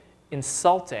both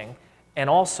insulting and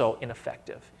also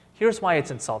ineffective. Here's why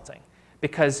it's insulting.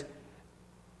 Because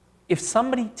if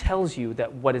somebody tells you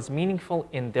that what is meaningful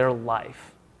in their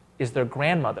life is their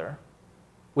grandmother,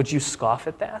 would you scoff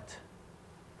at that?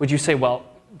 Would you say, well,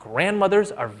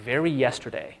 grandmothers are very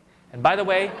yesterday. And by the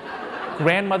way,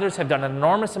 grandmothers have done an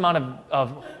enormous amount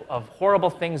of horrible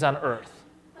things on earth,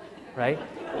 right?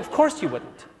 Of course you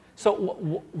wouldn't. So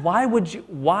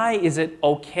why is it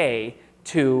okay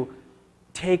to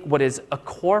take what is a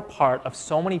core part of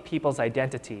so many people's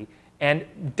identity and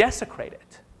desecrate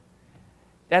it?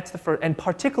 That's the first, and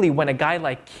particularly when a guy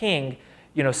like King,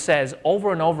 says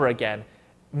over and over again,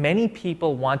 many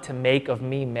people want to make of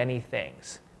me many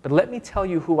things, but let me tell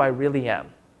you who I really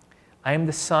am. I am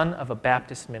the son of a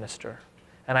Baptist minister,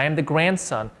 and I am the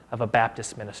grandson of a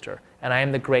Baptist minister, and I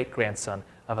am the great-grandson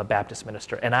of a Baptist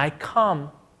minister, and I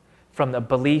come from the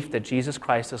belief that Jesus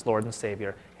Christ is Lord and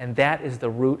Savior, and that is the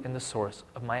root and the source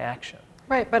of my action.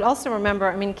 Right, but also remember,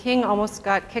 I mean, King almost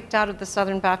got kicked out of the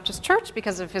Southern Baptist Church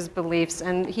because of his beliefs,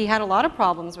 and he had a lot of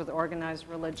problems with organized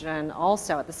religion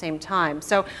also at the same time.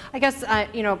 So I guess,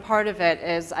 part of it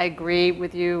is I agree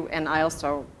with you, and I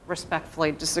also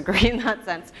respectfully disagree in that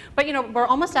sense. But, we're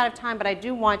almost out of time, but I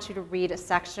do want you to read a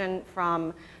section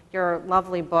from your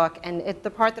lovely book, and the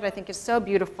part that I think is so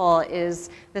beautiful is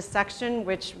this section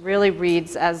which really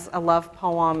reads as a love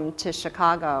poem to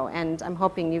Chicago, and I'm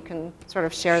hoping you can sort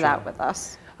of share that with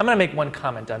us. I'm going to make one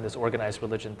comment on this organized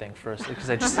religion thing first, because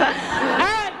I just... All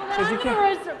right, well then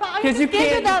I'm going to give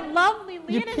you that lovely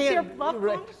lead into your love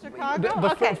poem to Chicago.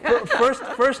 But okay.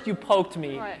 first you poked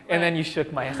me, and then you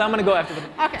shook my hand. So I'm going to go after the...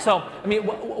 Okay. So, I mean,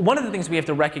 one of the things we have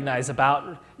to recognize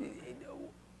about...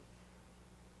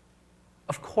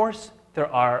 Of course, there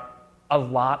are a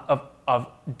lot of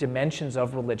dimensions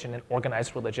of religion and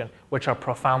organized religion which are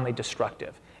profoundly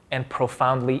destructive and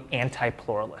profoundly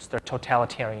anti-pluralist. They're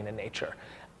totalitarian in nature.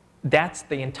 That's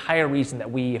the entire reason that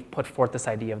we have put forth this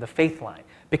idea of the faith line.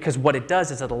 Because what it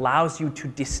does is it allows you to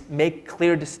make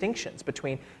clear distinctions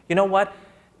between, we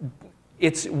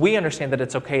understand that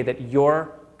it's okay that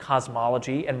your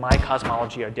cosmology and my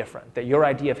cosmology are different, that your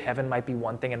idea of heaven might be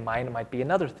one thing and mine might be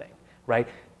another thing, right?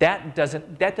 That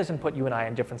doesn't put you and I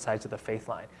on different sides of the faith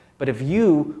line. But if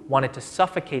you wanted to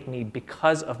suffocate me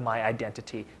because of my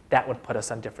identity, that would put us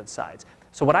on different sides.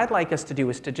 So what I'd like us to do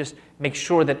is to just make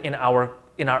sure that in our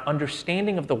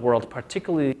understanding of the world,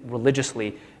 particularly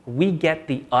religiously, we get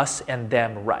the us and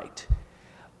them right.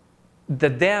 The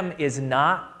them is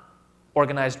not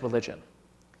organized religion.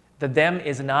 The them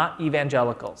is not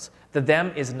evangelicals. The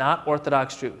them is not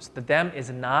Orthodox Jews. The them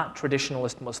is not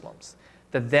traditionalist Muslims.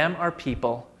 The them are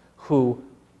people who,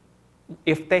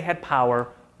 if they had power,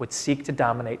 would seek to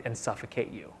dominate and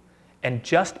suffocate you. And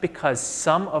just because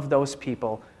some of those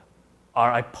people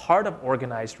are a part of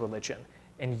organized religion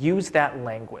and use that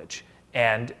language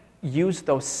and use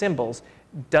those symbols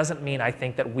doesn't mean I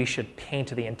think that we should paint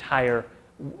the entire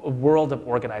world of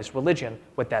organized religion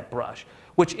with that brush,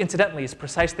 which incidentally is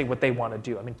precisely what they want to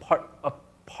do. I mean,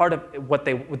 part of what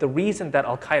the reason that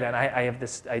Al-Qaeda, and I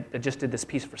just did this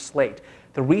piece for Slate,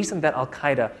 the reason that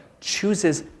Al-Qaeda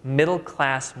chooses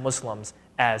middle-class Muslims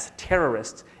as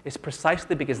terrorists is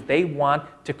precisely because they want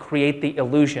to create the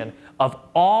illusion of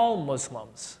all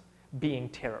Muslims being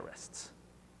terrorists,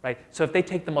 right? So if they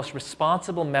take the most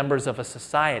responsible members of a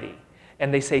society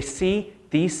and they say, see,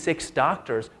 these 6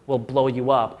 doctors will blow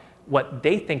you up, what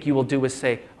they think you will do is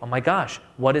say, oh my gosh,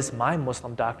 what is my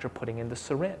Muslim doctor putting in the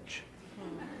syringe?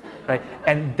 Right?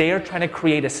 And they're trying to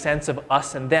create a sense of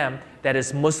us and them that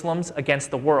is Muslims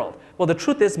against the world. Well, the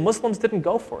truth is Muslims didn't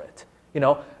go for it.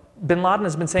 Bin Laden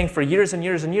has been saying for years and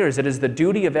years and years, it is the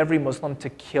duty of every Muslim to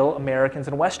kill Americans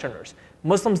and Westerners.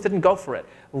 Muslims didn't go for it.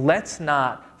 Let's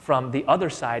not, from the other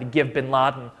side, give Bin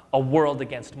Laden a world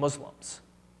against Muslims.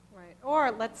 Right. Or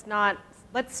let's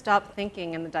stop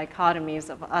thinking in the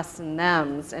dichotomies of us and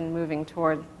thems and moving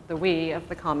toward the we of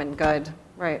the common good,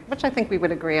 right? Which I think we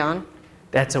would agree on.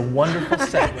 That's a wonderful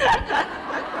segue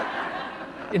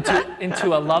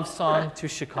into a love song to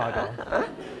Chicago.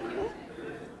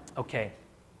 Okay.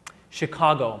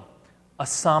 Chicago, a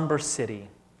somber city.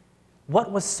 What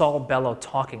was Saul Bellow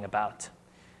talking about?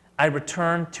 I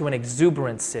returned to an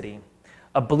exuberant city,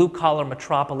 a blue-collar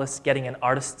metropolis getting an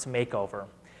artist's makeover,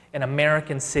 an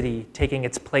American city taking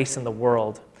its place in the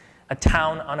world, a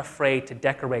town unafraid to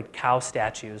decorate cow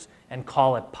statues and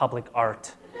call it public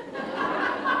art.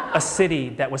 A city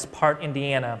that was part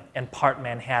Indiana and part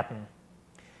Manhattan.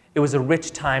 It was a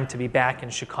rich time to be back in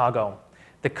Chicago.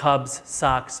 The Cubs,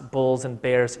 Sox, Bulls, and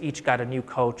Bears each got a new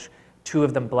coach, 2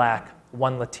 of them black,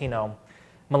 1 Latino.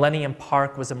 Millennium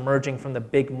Park was emerging from the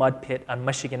big mud pit on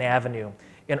Michigan Avenue,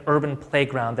 an urban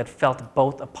playground that felt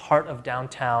both a part of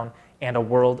downtown and a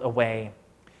world away.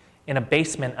 In a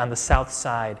basement on the south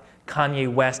side, Kanye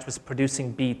West was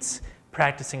producing beats,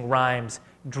 practicing rhymes,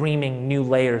 dreaming new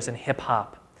layers in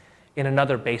hip-hop. In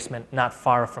another basement not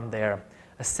far from there,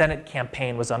 a Senate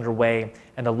campaign was underway,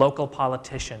 and a local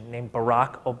politician named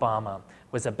Barack Obama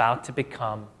was about to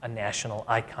become a national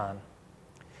icon.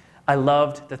 I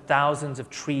loved the thousands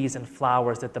of trees and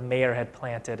flowers that the mayor had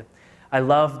planted. I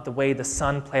loved the way the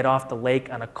sun played off the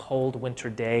lake on a cold winter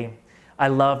day. I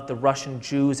loved the Russian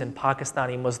Jews and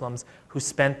Pakistani Muslims who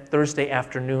spent Thursday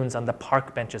afternoons on the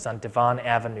park benches on Devon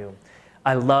Avenue.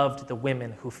 I loved the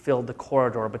women who filled the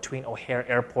corridor between O'Hare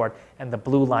Airport and the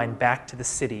Blue Line back to the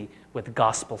city with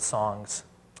gospel songs.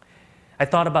 I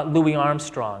thought about Louis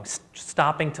Armstrong,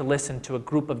 stopping to listen to a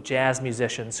group of jazz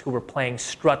musicians who were playing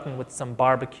Struttin' with Some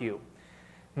Barbecue.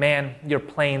 "Man, you're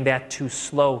playing that too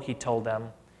slow," he told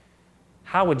them.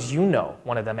 "How would you know?"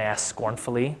 one of them asked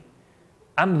scornfully.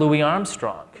 "I'm Louis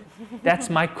Armstrong. That's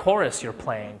my chorus you're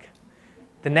playing."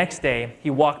 The next day, he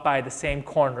walked by the same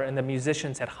corner and the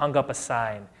musicians had hung up a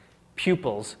sign,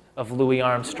 "Pupils of Louis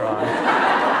Armstrong."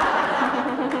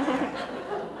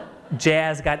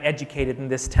 Jazz got educated in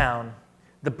this town.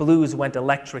 The blues went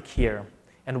electric here,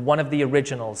 and one of the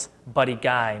originals, Buddy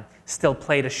Guy, still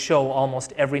played a show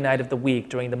almost every night of the week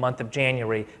during the month of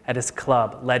January at his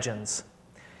club, Legends.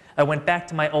 I went back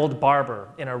to my old barber,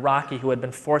 an Iraqi who had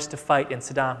been forced to fight in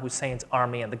Saddam Hussein's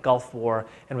army in the Gulf War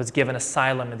and was given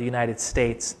asylum in the United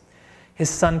States. His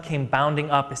son came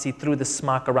bounding up as he threw the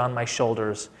smock around my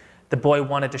shoulders. The boy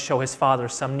wanted to show his father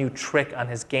some new trick on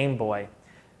his Game Boy.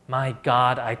 "My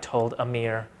God," I told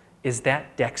Amir, "is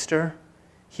that Dexter?"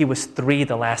 He was 3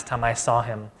 the last time I saw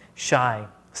him, shy,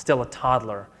 still a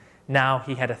toddler. Now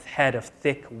he had a head of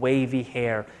thick, wavy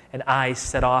hair and eyes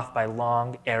set off by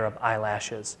long Arab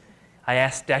eyelashes. I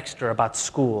asked Dexter about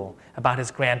school, about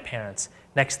his grandparents.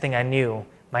 Next thing I knew,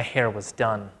 my hair was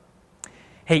done.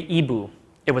 "Hey, Eboo,"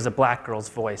 it was a black girl's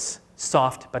voice,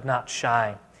 soft but not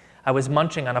shy. I was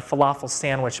munching on a falafel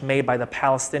sandwich made by the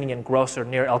Palestinian grocer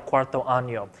near El Cuarto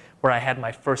Año, where I had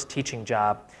my first teaching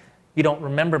job. "You don't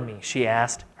remember me?" she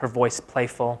asked, her voice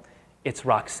playful. "It's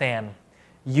Roxanne.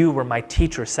 You were my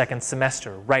teacher second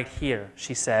semester, right here,"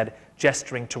 she said,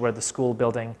 gesturing toward the school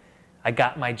building. "I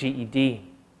got my GED.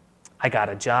 I got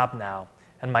a job now,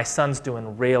 and my son's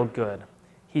doing real good.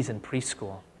 He's in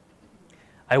preschool."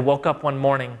 I woke up one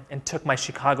morning and took my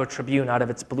Chicago Tribune out of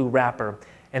its blue wrapper,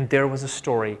 and there was a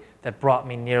story that brought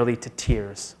me nearly to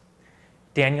tears.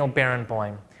 Daniel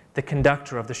Barenboim, the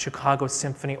conductor of the Chicago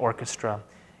Symphony Orchestra,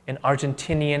 an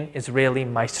Argentinian-Israeli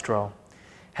maestro,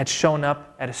 had shown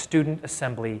up at a student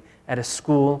assembly at a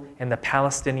school in the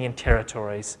Palestinian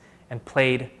territories and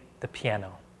played the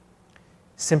piano.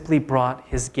 Simply brought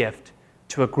his gift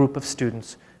to a group of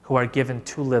students who are given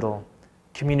too little,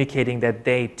 communicating that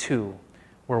they, too,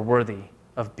 were worthy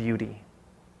of beauty.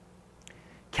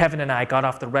 Kevin and I got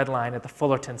off the red line at the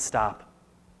Fullerton stop.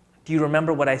 "Do you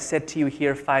remember what I said to you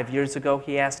here 5 years ago?"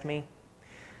 he asked me.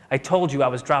 "I told you I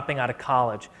was dropping out of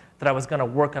college, that I was going to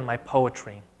work on my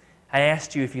poetry. I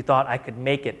asked you if you thought I could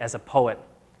make it as a poet.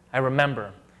 I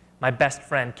remember. My best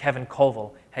friend, Kevin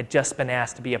Koval, had just been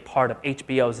asked to be a part of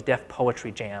HBO's Def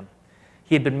Poetry Jam.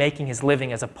 He had been making his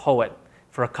living as a poet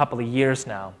for a couple of years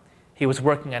now. He was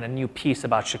working on a new piece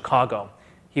about Chicago.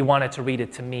 He wanted to read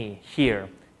it to me here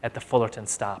at the Fullerton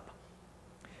stop."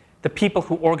 The people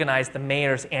who organized the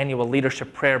mayor's annual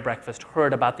leadership prayer breakfast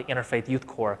heard about the Interfaith Youth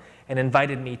Corps and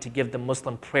invited me to give the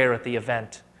Muslim prayer at the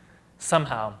event.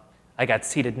 Somehow, I got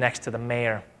seated next to the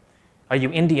mayor. "Are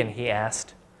you Indian?" he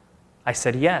asked. I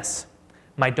said, "Yes.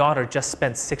 My daughter just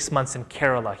spent 6 months in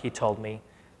Kerala," he told me.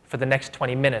 For the next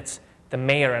 20 minutes, the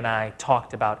mayor and I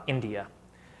talked about India.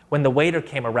 When the waiter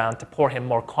came around to pour him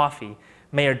more coffee,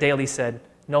 Mayor Daley said,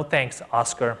 "No thanks,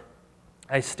 Oscar."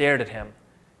 I stared at him.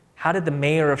 How did the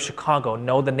mayor of Chicago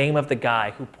know the name of the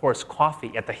guy who pours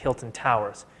coffee at the Hilton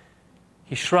Towers?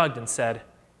 He shrugged and said,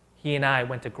 "He and I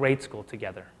went to grade school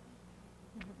together."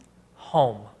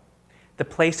 Home, the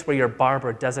place where your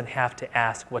barber doesn't have to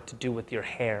ask what to do with your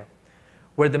hair,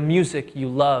 where the music you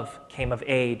love came of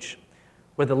age,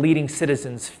 where the leading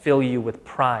citizens fill you with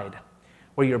pride,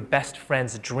 where your best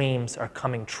friend's dreams are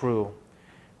coming true,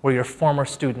 where your former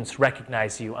students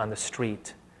recognize you on the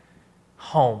street.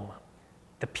 Home,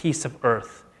 the piece of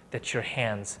earth that your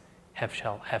hands have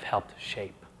helped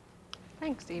shape.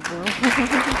 Thanks, Eboo.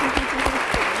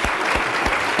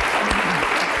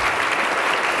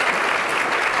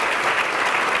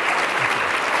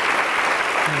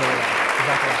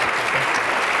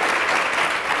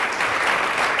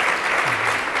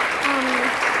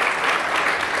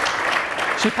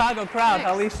 Chicago crowd,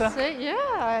 huh, Lisa? Yeah,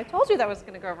 I told you that was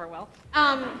going to go over well.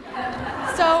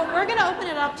 So we're going to open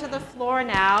it up to the floor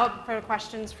now for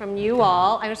questions from you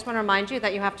all. I just want to remind you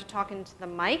that you have to talk into the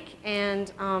mic,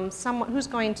 and someone who's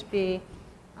going to be.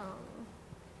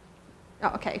 Oh,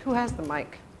 okay, who has the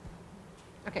mic?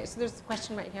 Okay, so there's a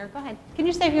question right here. Go ahead. Can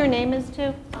you say who your name is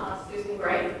too? Susan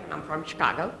Gray. I'm from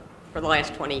Chicago for the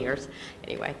last 20 years.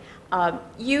 Anyway,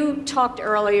 you talked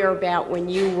earlier about when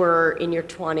you were in your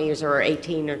 20s or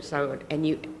 18 or so, and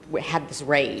had this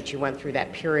rage. You went through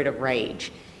that period of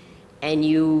rage. And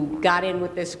you got in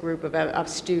with this group of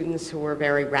students who were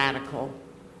very radical.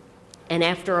 And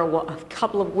after a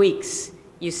couple of weeks,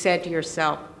 you said to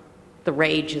yourself, the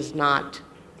rage is not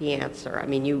the answer. I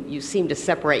mean, you seem to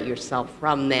separate yourself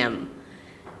from them.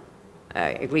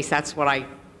 At least that's what I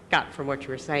got from what you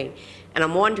were saying. And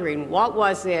I'm wondering, what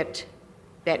was it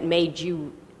that made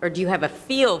you, or do you have a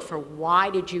feel for why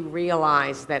did you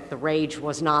realize that the rage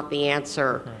was not the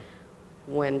answer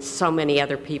when so many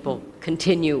other people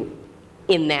continue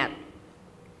in that,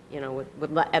 you know,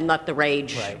 and let the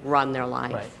rage run their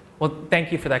life? Right. Well,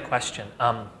 thank you for that question.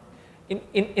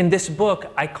 In this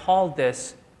book, I called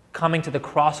this coming to the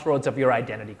crossroads of your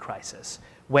identity crisis,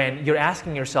 when you're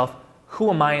asking yourself, who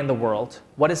am I in the world?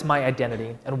 What is my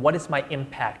identity? And what is my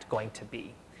impact going to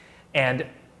be? And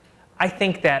I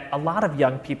think that a lot of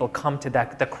young people come to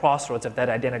the crossroads of that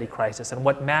identity crisis, and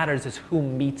what matters is who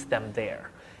meets them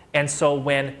there. And so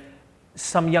when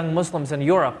some young Muslims in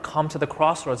Europe come to the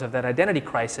crossroads of that identity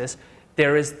crisis,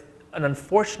 there is,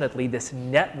 unfortunately, this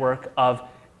network of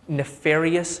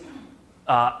nefarious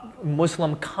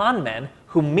Muslim con men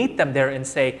who meet them there and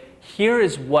say, here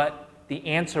is what the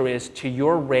answer is to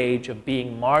your rage of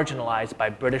being marginalized by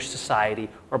British society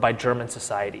or by German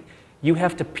society. You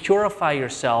have to purify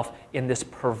yourself in this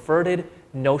perverted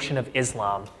notion of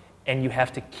Islam, and you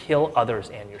have to kill others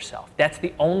and yourself. That's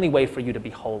the only way for you to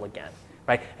be whole again,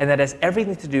 right? And that has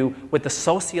everything to do with the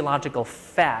sociological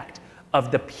fact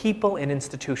of the people and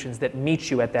institutions that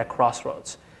meet you at that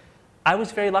crossroads. I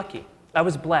was very lucky. I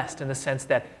was blessed in the sense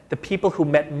that the people who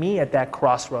met me at that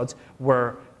crossroads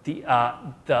were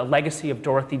the legacy of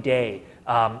Dorothy Day,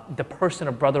 the person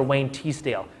of Brother Wayne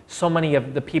Teasdale, so many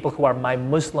of the people who are my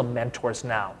Muslim mentors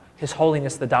now, His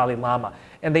Holiness the Dalai Lama.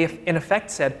 And they, in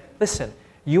effect, said, listen,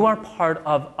 you are part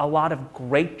of a lot of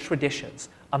great traditions.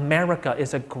 America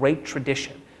is a great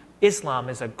tradition. Islam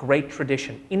is a great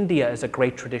tradition. India is a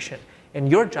great tradition. And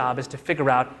your job is to figure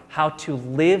out how to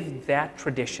live that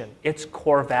tradition, its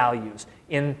core values,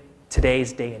 in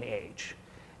today's day and age.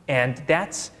 And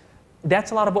that's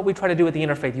a lot of what we try to do at the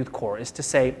Interfaith Youth Corps, is to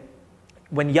say,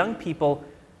 when young people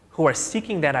who are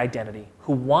seeking that identity,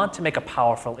 who want to make a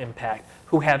powerful impact,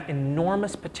 who have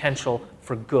enormous potential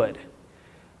for good,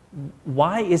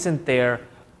 why isn't there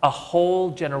a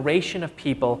whole generation of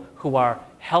people who are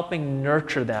helping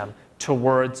nurture them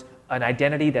towards an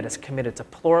identity that is committed to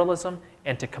pluralism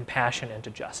and to compassion and to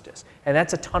justice? And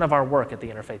that's a ton of our work at the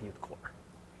Interfaith Youth Corps.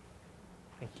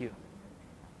 Thank you.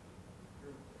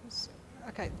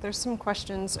 Okay, there's some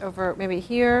questions over maybe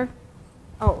here.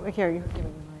 Oh, here, you're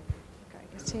giving me mic. Okay,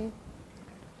 is he?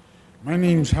 My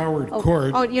name's Howard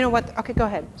Court. Oh, you know what? Okay, go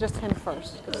ahead. Just him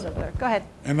first, 'cause it's over there. Go ahead.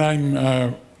 And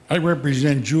I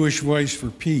represent Jewish Voice for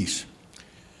Peace.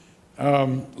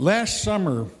 Last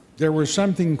summer, there was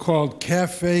something called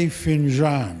Cafe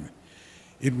Finjan.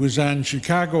 It was on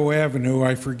Chicago Avenue.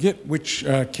 I forget which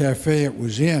cafe it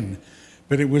was in,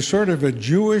 but it was sort of a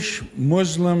Jewish,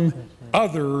 Muslim,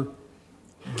 other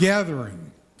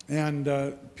gathering. And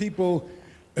people,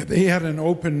 they had an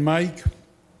open mic.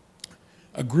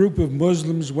 A group of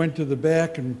Muslims went to the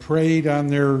back and prayed on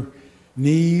their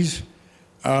knees.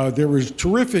 There was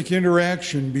terrific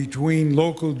interaction between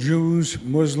local Jews,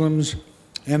 Muslims,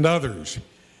 and others.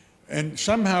 And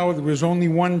somehow there was only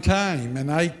one time,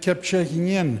 and I kept checking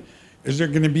in. Is there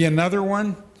going to be another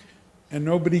one? And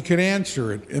nobody could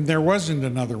answer it, and there wasn't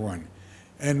another one.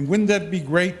 And wouldn't that be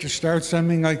great to start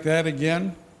something like that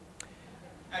again?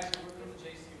 Actually, we're from the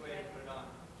JCUA to put it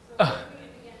on.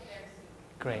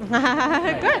 Great.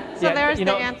 Good. So there's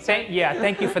the answer.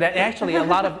 Thank you for that. Actually, a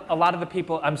lot of the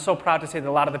people, I'm so proud to say that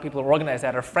a lot of the people who organize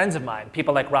that are friends of mine.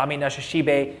 People like Rami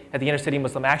Nashashibe at the Inner City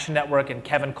Muslim Action Network and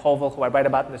Kevin Koval, who I write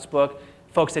about in this book,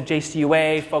 folks at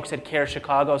JCUA, folks at CARE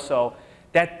Chicago. So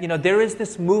that, there is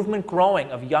this movement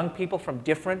growing of young people from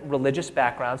different religious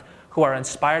backgrounds who are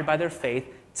inspired by their faith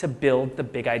to build the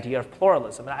big idea of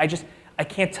pluralism. And I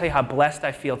can't tell you how blessed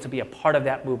I feel to be a part of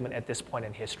that movement at this point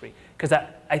in history. Because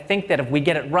I think that if we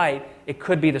get it right, it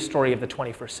could be the story of the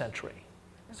 21st century.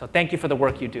 So thank you for the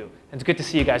work you do. And it's good to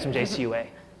see you guys from JCUA.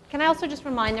 Can I also just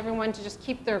remind everyone to just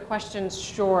keep their questions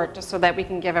short, just so that we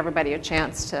can give everybody a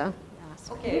chance to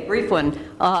ask? Okay, brief one.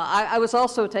 I was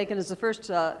also taken as the first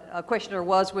questioner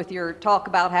was with your talk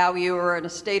about how you were in a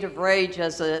state of rage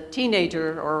as a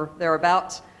teenager or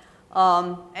thereabouts.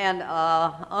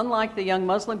 Unlike the young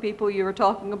Muslim people you were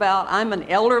talking about, I'm an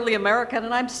elderly American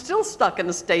and I'm still stuck in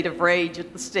a state of rage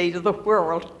at the state of the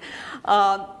world.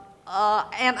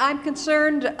 And I'm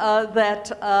concerned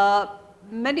that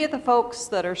many of the folks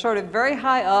that are sort of very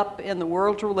high up in the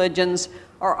world's religions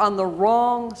are on the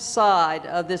wrong side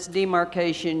of this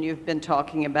demarcation you've been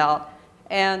talking about.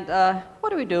 And what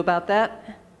do we do about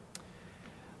that?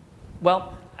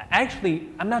 Well, actually,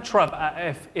 I'm not sure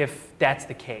if that's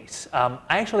the case. I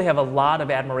actually have a lot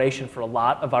of admiration for a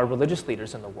lot of our religious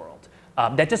leaders in the world.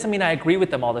 That doesn't mean I agree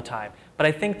with them all the time, but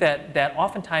I think that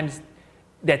oftentimes,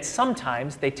 that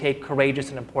sometimes they take courageous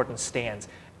and important stands.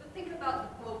 But think about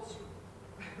the Pope's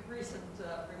recent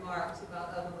remarks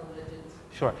about other religions.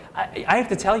 Sure. I have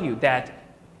to tell you that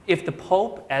if the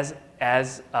Pope, as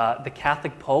the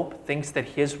Catholic Pope, thinks that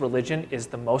his religion is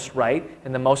the most right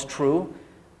and the most true,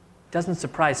 it doesn't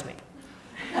surprise me.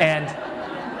 And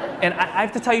I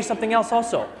have to tell you something else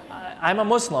also. I'm a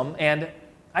Muslim, and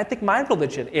I think my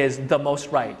religion is the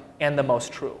most right and the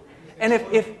most true. And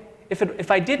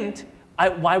if I didn't,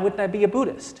 why wouldn't I be a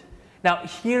Buddhist? Now,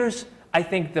 here's, I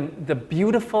think, the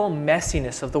beautiful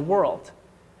messiness of the world,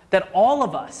 that all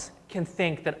of us can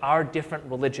think that our different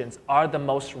religions are the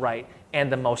most right and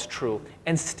the most true,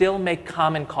 and still make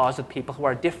common cause with people who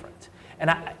are different.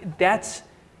 And that's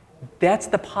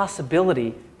the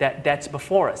possibility that's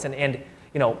before us. And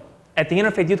you know, at the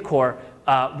Interfaith Youth Corps,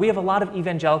 we have a lot of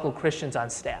evangelical Christians on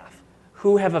staff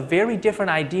who have a very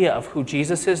different idea of who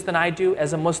Jesus is than I do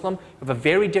as a Muslim, who have a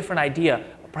very different idea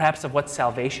perhaps of what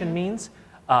salvation means.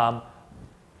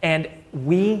 And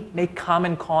we make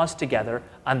common cause together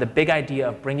on the big idea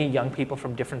of bringing young people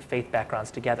from different faith backgrounds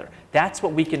together. That's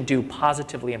what we can do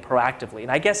positively and proactively.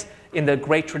 And I guess in the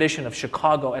great tradition of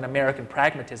Chicago and American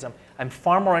pragmatism, I'm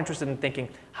far more interested in thinking,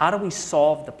 how do we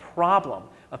solve the problem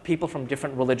of people from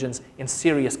different religions in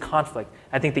serious conflict?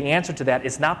 I think the answer to that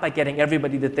is not by getting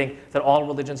everybody to think that all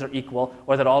religions are equal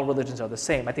or that all religions are the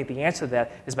same. I think the answer to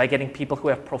that is by getting people who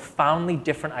have profoundly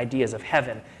different ideas of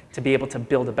heaven to be able to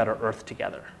build a better earth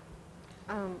together.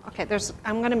 Okay,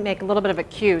 I'm going to make a little bit of a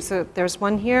cue. So there's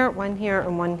one here,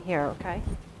 and one here, okay?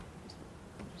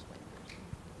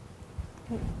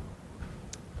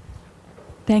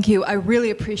 Thank you. I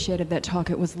really appreciated that talk.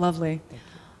 It was lovely.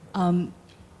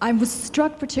 I was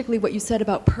struck particularly what you said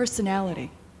about personality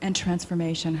and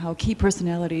transformation, how key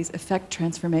personalities affect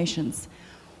transformations.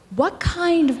 What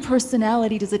kind of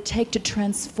personality does it take to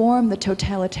transform the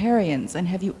totalitarians, and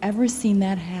have you ever seen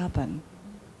that happen?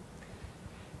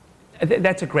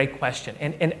 That's a great question.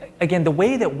 And again, the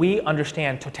way that we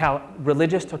understand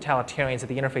religious totalitarians at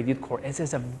the Interfaith Youth Corps is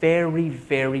as a very,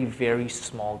 very, very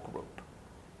small group.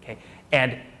 Okay?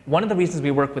 And one of the reasons we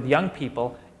work with young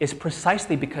people is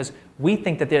precisely because we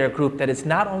think that they're a group that is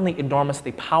not only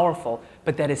enormously powerful,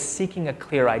 but that is seeking a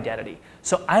clear identity.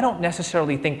 So I don't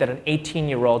necessarily think that an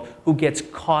 18-year-old who gets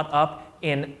caught up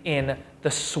in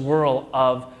the swirl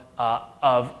of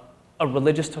a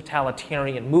religious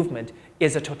totalitarian movement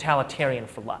is a totalitarian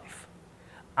for life.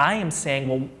 I am saying,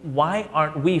 well, why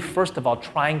aren't we, first of all,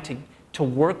 trying to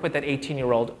work with that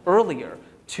 18-year-old earlier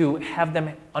to have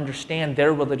them understand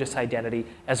their religious identity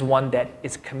as one that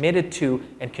is committed to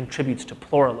and contributes to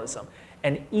pluralism.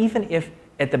 And even if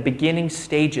at the beginning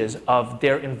stages of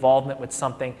their involvement with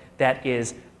something that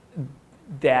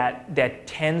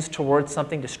tends towards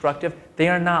something destructive, they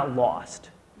are not lost.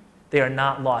 They are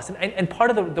not lost. And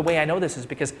part of the way I know this is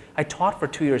because I taught for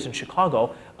 2 years in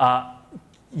Chicago,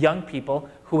 young people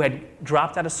who had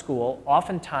dropped out of school,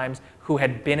 oftentimes who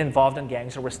had been involved in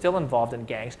gangs or were still involved in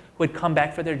gangs, who had come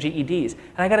back for their GEDs.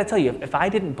 And I got to tell you, if I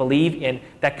didn't believe in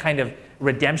that kind of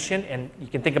redemption, and you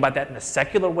can think about that in a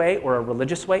secular way or a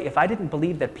religious way, if I didn't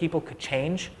believe that people could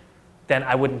change, then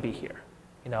I wouldn't be here.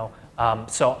 You know,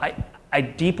 so I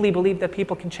deeply believe that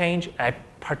people can change. I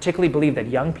particularly believe that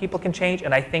young people can change,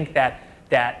 and I think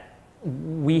that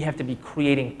we have to be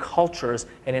creating cultures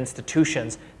and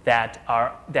institutions that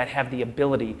have the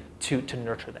ability to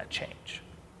nurture that change.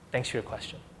 Thanks for your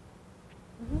question.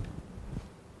 Mm-hmm.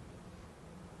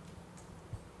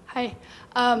 Hi,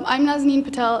 I'm Eboo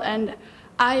Patel, and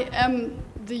I am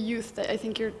the youth that I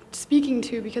think you're speaking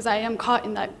to because I am caught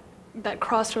in that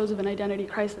crossroads of an identity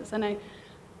crisis, and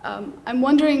I'm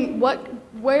wondering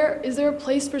where is there a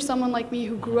place for someone like me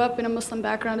who grew up in a Muslim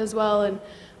background as well and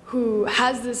who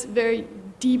has this very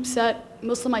deep-set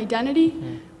Muslim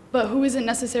identity, but who isn't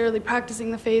necessarily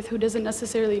practicing the faith, who doesn't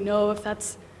necessarily know if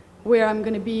that's where I'm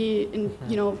going to be in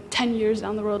 10 years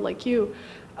down the road like you.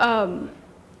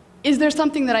 Is there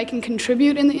something that I can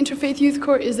contribute in the Interfaith Youth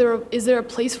Corps? Is there a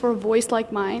place for a voice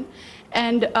like mine?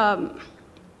 And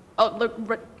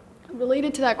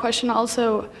related to that question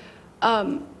also,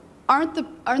 aren't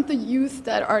the youth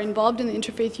that are involved in the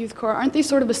Interfaith Youth Corps, aren't they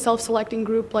sort of a self-selecting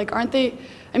group? Like, aren't they,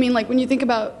 I mean, like when you think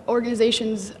about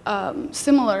organizations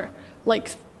similar,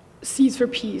 like Seeds for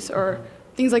Peace or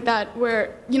things like that,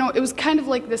 where, you know, it was kind of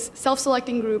like this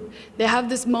self-selecting group. They have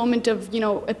this moment of, you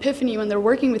know, epiphany when they're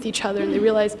working with each other and they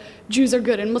realize Jews are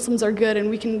good and Muslims are good and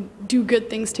we can do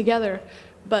good things together.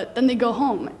 But then they go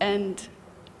home and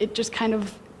it just kind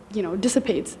of, you know,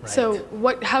 dissipates. Right.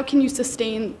 So how can you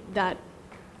sustain that?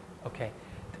 Okay.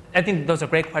 I think those are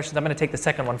great questions. I'm going to take the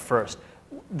second one first.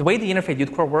 The way the Interfaith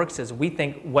Youth Corps works is we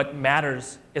think what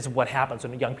matters is what happens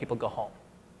when young people go home.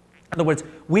 In other words,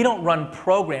 we don't run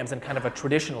programs in kind of a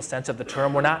traditional sense of the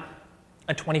term. We're not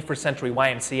a 21st century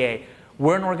YMCA.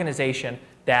 We're an organization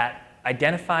that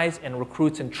identifies and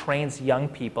recruits and trains young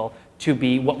people to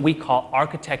be what we call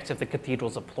architects of the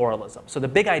cathedrals of pluralism. So the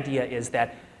big idea is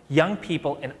that young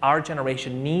people in our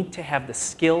generation need to have the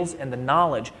skills and the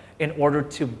knowledge in order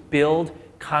to build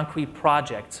concrete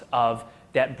projects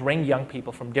that bring young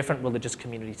people from different religious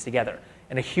communities together.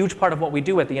 And a huge part of what we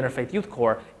do at the Interfaith Youth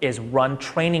Corps is run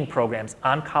training programs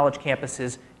on college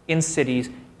campuses, in cities,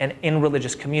 and in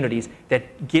religious communities that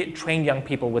train young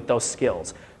people with those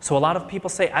skills. So a lot of people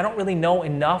say, I don't really know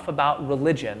enough about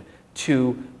religion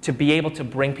to be able to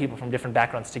bring people from different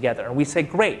backgrounds together. And we say,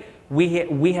 great,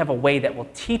 we have a way that will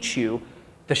teach you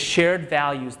the shared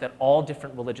values that all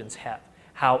different religions have.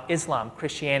 How Islam,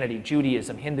 Christianity,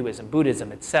 Judaism, Hinduism,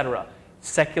 Buddhism, etc.,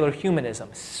 secular humanism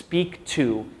speak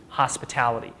to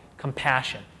hospitality,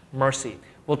 compassion, mercy.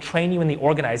 We'll train you in the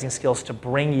organizing skills to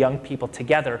bring young people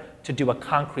together to do a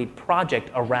concrete project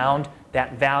around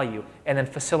that value and then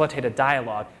facilitate a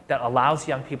dialogue that allows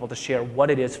young people to share what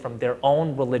it is from their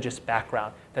own religious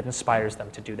background that inspires them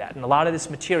to do that. And a lot of this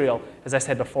material, as I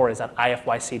said before, is on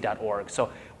ifyc.org. So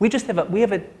we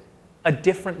have a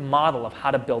different model of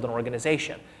how to build an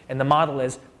organization. And the model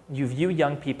is you view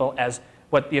young people as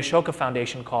what the Ashoka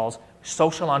Foundation calls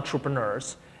social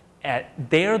entrepreneurs.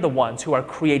 They're the ones who are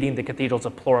creating the cathedrals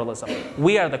of pluralism.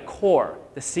 We are the core,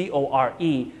 the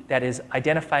C-O-R-E, that is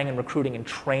identifying and recruiting and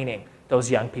training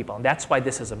those young people. And that's why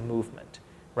this is a movement,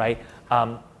 right?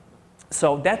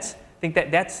 So I think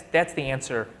that's the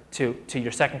answer to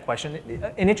your second question.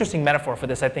 An interesting metaphor for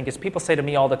this, I think, is people say to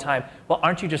me all the time, well,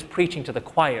 aren't you just preaching to the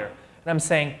choir? And I'm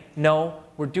saying, no,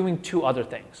 we're doing two other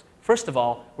things. First of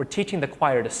all, we're teaching the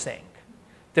choir to sing.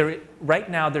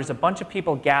 Right now, there's a bunch of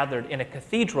people gathered in a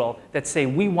cathedral that say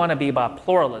we want to be about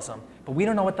pluralism, but we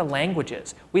don't know what the language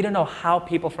is. We don't know how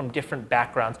people from different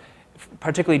backgrounds,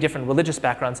 particularly different religious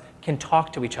backgrounds, can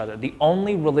talk to each other. The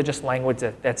only religious language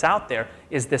that's out there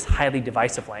is this highly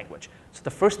divisive language. So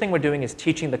the first thing we're doing is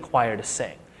teaching the choir to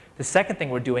sing. The second thing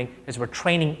we're doing is we're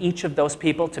training each of those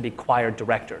people to be choir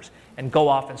directors and go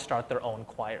off and start their own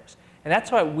choirs. And that's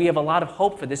why we have a lot of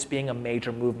hope for this being a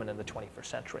major movement in the 21st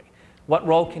century. What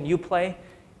role can you play?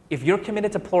 If you're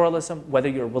committed to pluralism, whether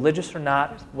you're religious or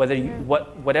not,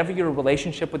 whatever your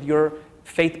relationship with your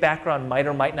faith background might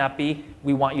or might not be,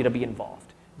 we want you to be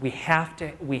involved. We have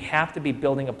to be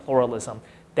building a pluralism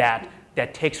that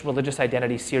takes religious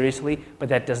identity seriously, but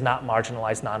that does not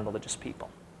marginalize non-religious people.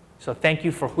 So thank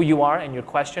you for who you are and your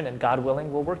question, and God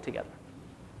willing, we'll work together.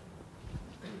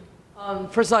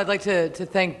 First of all, I'd like to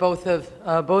thank both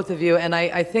of you, and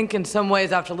I think in some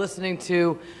ways, after listening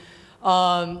to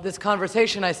this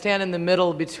conversation, I stand in the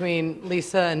middle between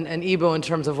Lisa and Eboo in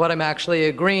terms of what I'm actually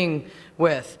agreeing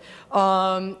with.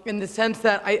 In the sense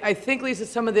that I think, Lisa,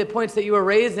 some of the points that you were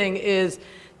raising is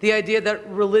the idea that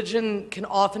religion can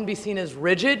often be seen as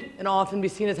rigid and often be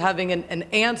seen as having an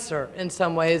answer in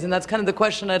some ways. And that's kind of the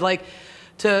question I'd like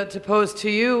to pose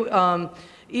to you.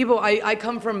 Eboo, I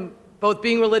come from both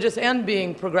being religious and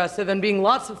being progressive and being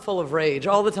full of rage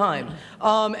all the time,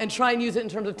 and try and use it in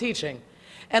terms of teaching.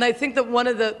 And I think that one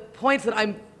of the points that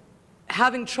I'm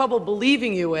having trouble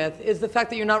believing you with is the fact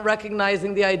that you're not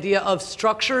recognizing the idea of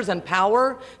structures and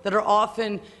power that are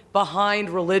often behind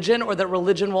religion or that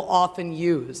religion will often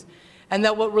use. And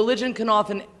that what religion can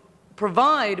often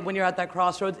provide when you're at that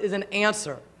crossroads is an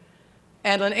answer.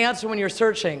 And an answer when you're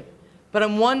searching. But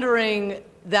I'm wondering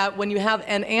that when you have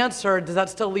an answer, does that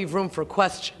still leave room for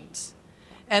questions?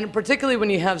 And particularly when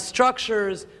you have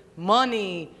structures,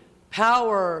 money,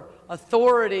 power,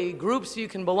 authority, groups you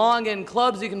can belong in,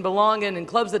 clubs you can belong in, and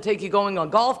clubs that take you going on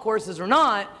golf courses or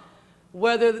not,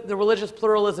 whether the religious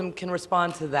pluralism can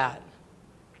respond to that.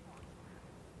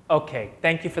 Okay,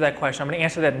 thank you for that question. I'm going to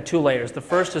answer that in two layers. The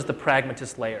first is the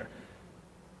pragmatist layer.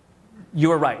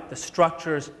 You are right. The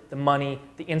structures, the money,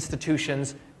 the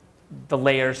institutions, the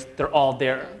layers, they're all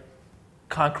there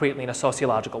concretely in a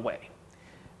sociological way.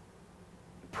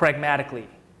 Pragmatically,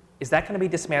 is that going to be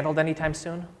dismantled anytime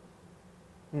soon?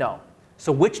 No.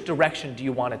 So which direction do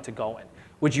you want it to go in?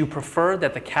 Would you prefer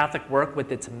that the Catholic work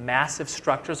with its massive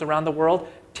structures around the world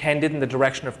tended in the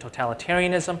direction of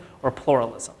totalitarianism or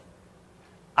pluralism?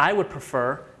 I would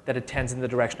prefer that it tends in the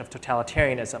direction of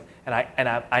totalitarianism. And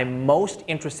I'm most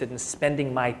interested in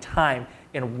spending my time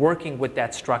in working with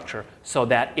that structure so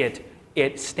that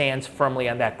it stands firmly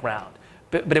on that ground.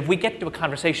 But if we get to a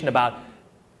conversation about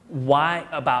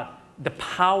about the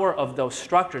power of those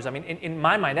structures, I mean, in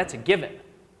my mind, that's a given.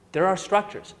 There are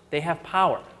structures. They have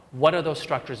power. What are those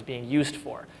structures being used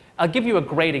for? I'll give you a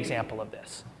great example of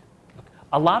this.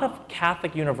 A lot of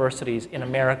Catholic universities in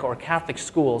America, or Catholic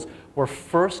schools, were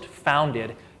first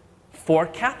founded for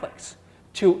Catholics,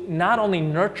 to not only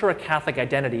nurture a Catholic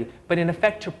identity, but in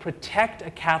effect to protect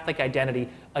a Catholic identity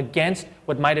against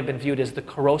what might have been viewed as the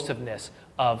corrosiveness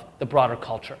of the broader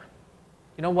culture.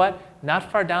 You know what?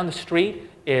 Not far down the street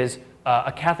is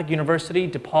a Catholic university,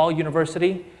 DePaul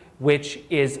University, which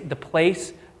is the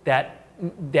place that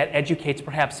educates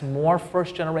perhaps more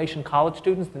first-generation college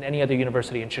students than any other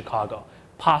university in Chicago,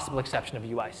 possible exception of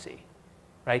UIC,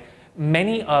 right?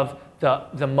 Many of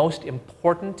the most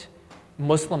important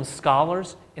Muslim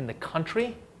scholars in the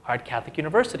country are at Catholic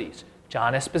universities.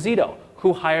 John Esposito,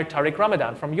 who hired Tariq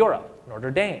Ramadan from Europe,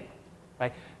 Notre Dame,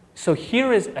 right? So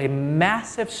here is a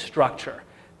massive structure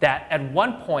that at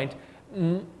one point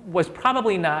was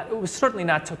certainly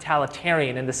not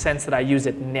totalitarian in the sense that I use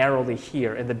it narrowly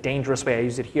here, in the dangerous way I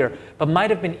use it here, but might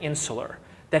have been insular,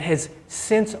 that has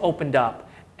since opened up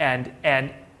and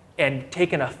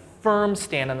taken a firm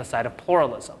stand on the side of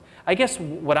pluralism. I guess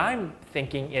what I'm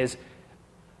thinking is,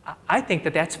 I think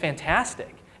that that's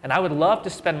fantastic, and I would love to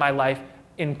spend my life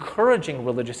encouraging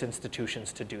religious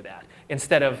institutions to do that,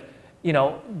 instead of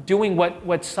doing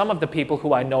what some of the people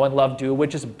who I know and love do,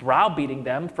 which is browbeating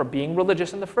them for being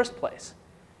religious in the first place.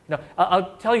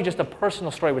 I'll tell you just a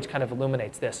personal story which kind of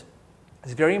illuminates this.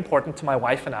 It's very important to my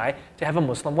wife and I to have a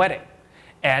Muslim wedding.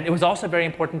 And it was also very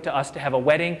important to us to have a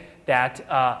wedding that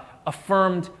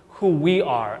affirmed who we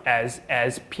are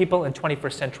as people in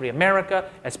 21st century America,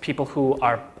 as people who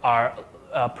are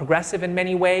progressive in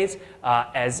many ways,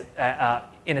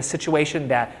 in a situation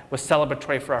that was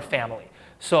celebratory for our family.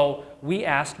 So we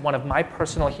asked one of my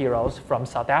personal heroes from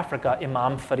South Africa,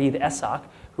 Imam Farid Esak,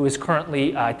 who is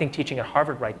currently, I think, teaching at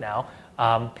Harvard right now.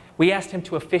 We asked him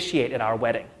to officiate at our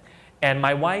wedding. And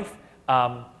my wife,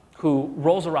 who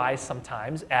rolls her eyes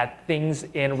sometimes at things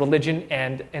in religion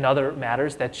and in other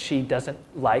matters that she doesn't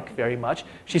like very much,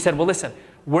 she said, well, listen,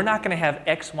 we're not going to have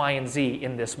X, Y, and Z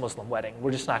in this Muslim wedding. We're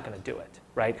just not going to do it,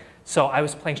 right? So I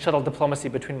was playing shuttle diplomacy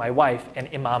between my wife and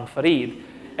Imam Farid.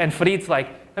 And Farid's like,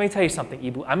 let me tell you something,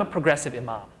 Eboo. I'm a progressive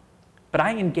imam, but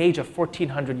I engage a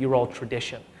 1,400-year-old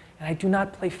tradition, and I do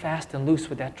not play fast and loose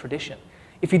with that tradition.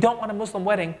 If you don't want a Muslim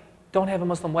wedding, don't have a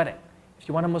Muslim wedding. If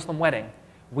you want a Muslim wedding,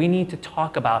 we need to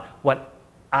talk about what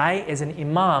I, as an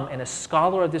imam and a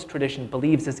scholar of this tradition,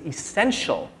 believes is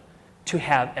essential to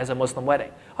have as a Muslim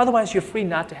wedding. Otherwise, you're free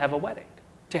not to have a wedding,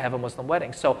 to have a Muslim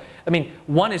wedding. So, I mean,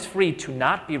 one is free to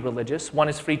not be religious. One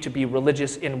is free to be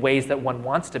religious in ways that one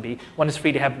wants to be. One is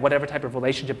free to have whatever type of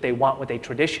relationship they want with a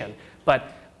tradition.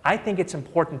 But I think it's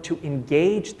important to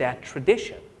engage that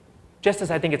tradition, just as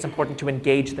I think it's important to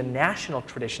engage the national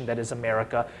tradition that is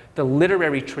America, the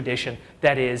literary tradition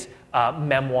that is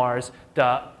memoirs,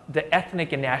 the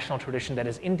ethnic and national tradition that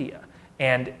is India.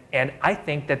 And I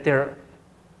think that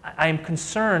I am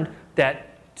concerned that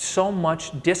so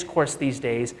much discourse these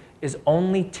days is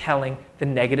only telling the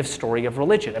negative story of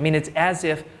religion. I mean, it's as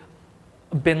if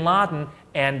bin Laden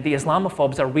and the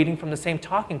Islamophobes are reading from the same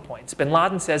talking points. Bin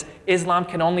Laden says Islam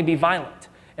can only be violent.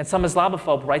 And some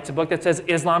Islamophobe writes a book that says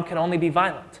Islam can only be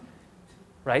violent.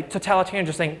 Right? Totalitarians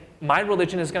are saying, my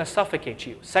religion is going to suffocate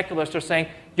you. Secularists are saying,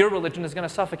 your religion is going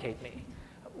to suffocate me.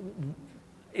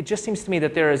 It just seems to me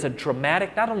that there is a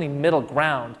dramatic, not only middle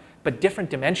ground, but different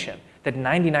dimension that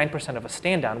 99% of us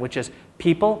stand on, which is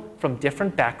people from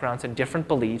different backgrounds and different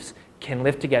beliefs can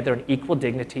live together in equal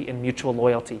dignity and mutual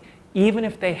loyalty, even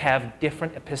if they have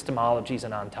different epistemologies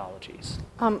and ontologies.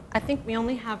 I think we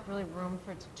only have really room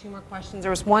for 2 more questions.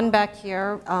 There was one back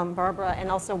here, Barbara,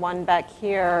 and also one back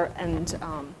here, and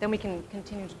then we can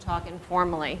continue to talk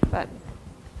informally. But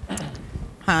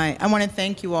hi, I want to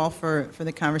thank you all for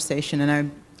the conversation,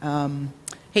 and I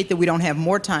hate that we don't have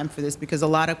more time for this because a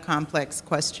lot of complex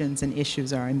questions and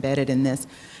issues are embedded in this.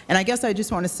 And I guess I just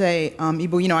want to say,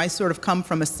 Eboo, I sort of come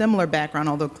from a similar background,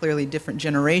 although clearly different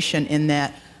generation, in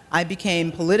that I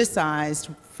became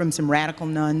politicized from some radical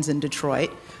nuns in Detroit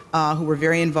who were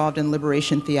very involved in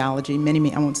liberation theology,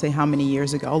 I won't say how many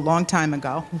years ago, a long time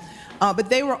ago. But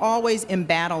they were always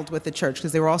embattled with the church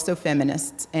because they were also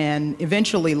feminists and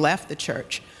eventually left the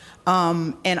church.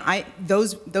 And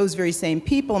those very same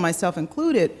people, myself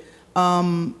included,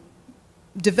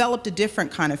 developed a different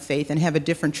kind of faith and have a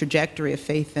different trajectory of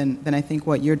faith than I think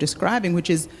what you're describing, which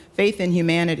is faith in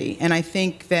humanity. And I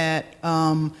think that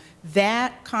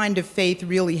that kind of faith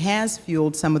really has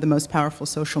fueled some of the most powerful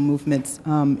social movements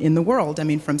in the world. I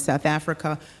mean, from South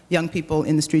Africa, young people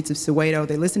in the streets of Soweto,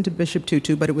 they listened to Bishop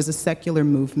Tutu, but it was a secular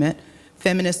movement.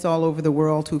 Feminists all over the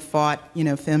world who fought, you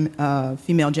know,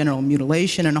 female genital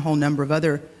mutilation and a whole number of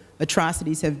other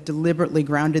atrocities have deliberately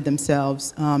grounded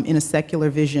themselves in a secular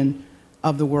vision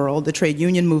of the world. The trade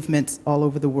union movements all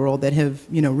over the world that have,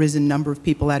 you know, risen number of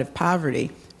people out of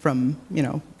poverty from, you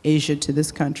know, Asia to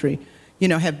this country, you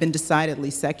know, have been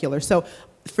decidedly secular. So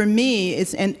for me,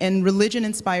 it's, and religion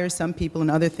inspires some people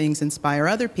and other things inspire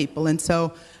other people. And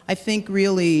so I think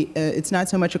really it's not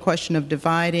so much a question of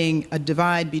dividing, a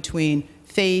divide between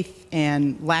faith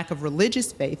and lack of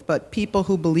religious faith, but people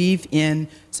who believe in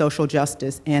social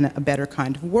justice and a better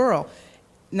kind of world.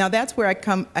 Now that's where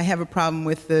I have a problem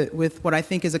with what I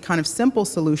think is a kind of simple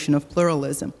solution of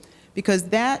pluralism, because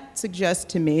that suggests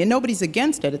to me, and nobody's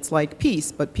against it, it's like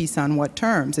peace, but peace on what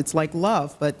terms? It's like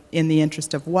love, but in the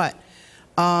interest of what?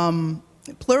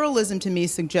 Pluralism to me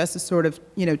suggests a sort of,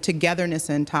 you know, togetherness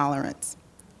and tolerance,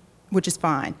 which is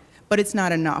fine, but it's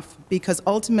not enough, because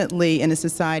ultimately in a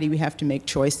society we have to make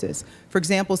choices. For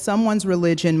example, someone's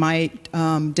religion might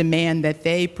demand that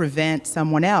they prevent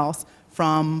someone else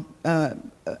from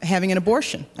having an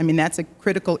abortion. I mean, that's a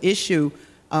critical issue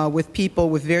with people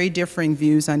with very differing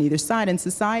views on either side, and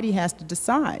society has to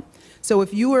decide. So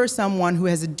if you are someone who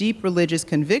has a deep religious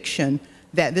conviction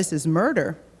that this is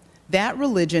murder, that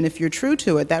religion, if you're true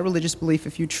to it, that religious belief,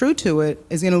 if you're true to it,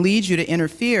 is going to lead you to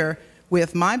interfere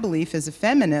with my belief as a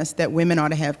feminist that women ought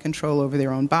to have control over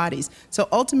their own bodies. So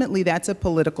ultimately, that's a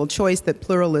political choice that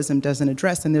pluralism doesn't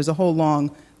address, and there's a whole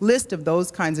long list of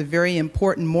those kinds of very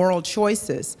important moral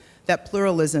choices that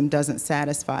pluralism doesn't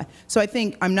satisfy. So I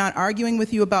think I'm not arguing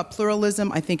with you about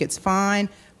pluralism. I think it's fine,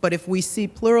 but if we see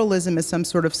pluralism as some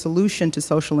sort of solution to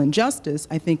social injustice,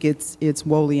 I think it's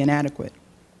woefully inadequate.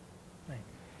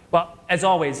 Well, as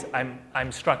always,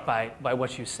 I'm struck by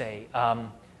what you say.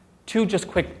 Two just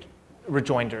quick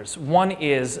rejoinders. One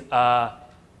is the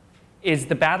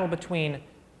battle between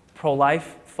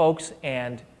pro-life folks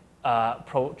and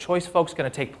pro-choice folks going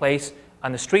to take place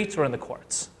on the streets or in the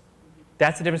courts?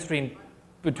 That's the difference between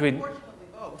Unfortunately,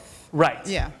 both. Right.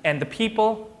 Yeah. And the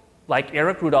people like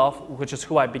Eric Rudolph, which is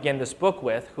who I begin this book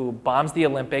with, who bombs the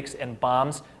Olympics and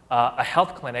bombs a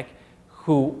health clinic,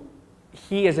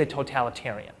 he is a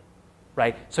totalitarian.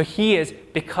 Right? So he is,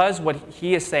 because what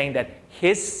he is saying that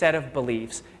his set of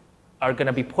beliefs are going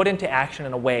to be put into action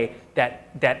in a way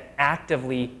that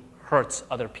actively hurts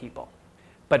other people.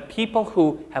 But people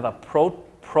who have a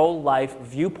pro-life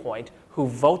viewpoint, who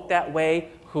vote that way,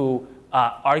 who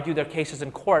argue their cases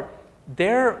in court,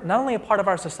 they're not only a part of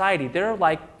our society, they're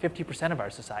like 50% of our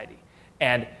society.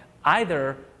 And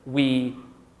either we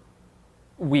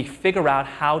figure out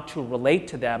how to relate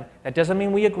to them. That doesn't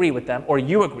mean we agree with them or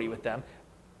you agree with them,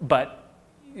 but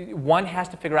one has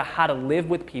to figure out how to live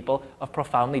with people of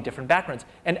profoundly different backgrounds.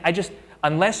 And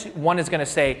unless one is going to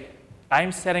say,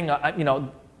 I'm setting a, you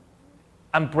know,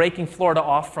 I'm breaking Florida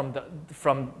off from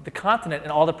the continent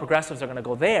and all the progressives are going to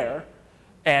go there,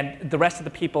 and the rest of the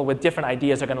people with different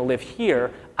ideas are going to live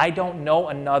here, I don't know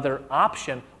another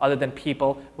option other than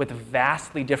people with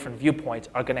vastly different viewpoints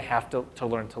are going to have to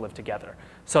learn to live together.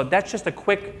 So that's just a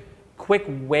quick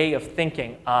way of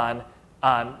thinking on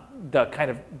the kind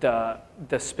of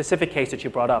the specific case that you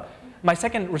brought up. My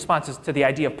second response is to the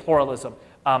idea of pluralism.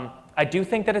 I do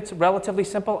think that it's relatively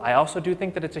simple. I also do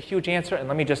think that it's a huge answer, and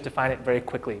let me just define it very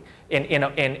quickly in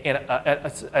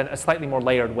a slightly more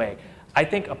layered way. I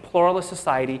think a pluralist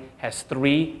society has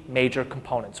three major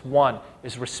components. One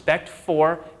is respect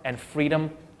for and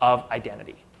freedom of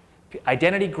identity.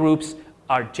 Identity groups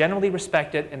are generally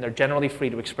respected and they're generally free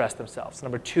to express themselves.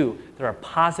 Number two, there are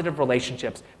positive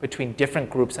relationships between different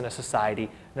groups in a society.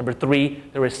 Number three,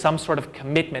 there is some sort of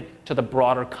commitment to the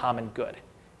broader common good.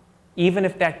 Even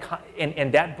if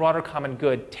that broader common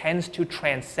good tends to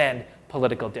transcend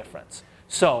political difference.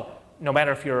 So no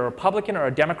matter if you're a Republican or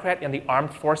a Democrat in the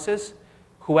armed forces,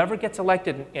 whoever gets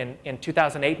elected in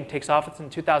 2008 and takes office in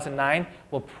 2009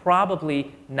 will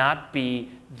probably not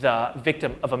be the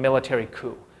victim of a military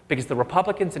coup, because the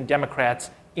Republicans and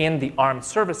Democrats in the armed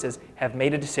services have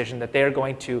made a decision that they're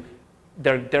going to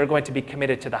be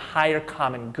committed to the higher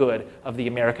common good of the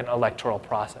American electoral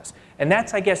process. And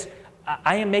that's, I guess,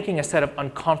 I am making a set of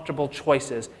uncomfortable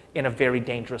choices in a very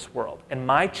dangerous world. And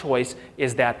my choice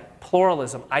is that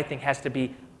pluralism, I think, has to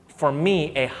be, for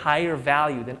me, a higher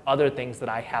value than other things that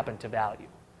I happen to value.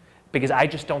 because I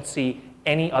just don't see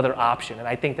any other option. And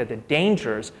I think that the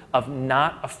dangers of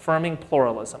not affirming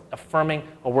pluralism, affirming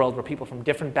a world where people from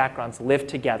different backgrounds live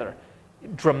together,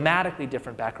 dramatically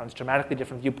different backgrounds, dramatically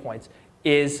different viewpoints,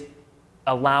 is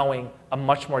allowing a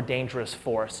much more dangerous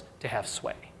force to have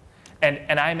sway.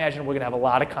 And I imagine we're going to have a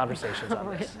lot of conversations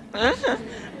on this.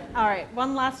 All right,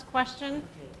 one last question.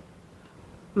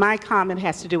 My comment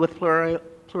has to do with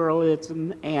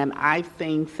pluralism, and I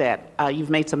think that you've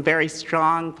made some very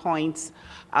strong points,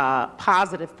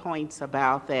 positive points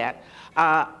about that.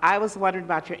 I was wondering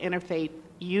about your interfaith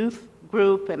youth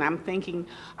group, and I'm thinking,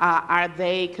 are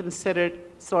they considered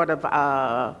sort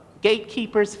of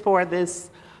gatekeepers for this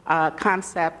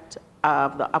concept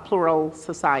of a plural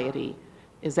society?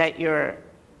 Is that your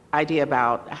idea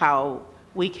about how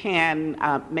we can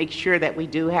make sure that we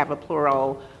do have a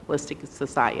pluralistic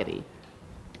society?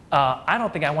 I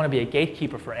don't think I want to be a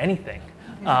gatekeeper for anything.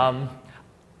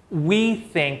 We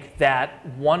think that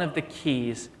one of the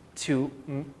keys to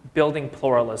building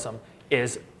pluralism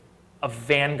is a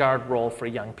vanguard role for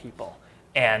young people.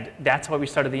 And that's why we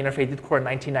started the Interfaith Youth Corps in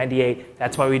 1998.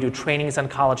 That's why we do trainings on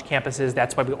college campuses.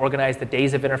 That's why we organize the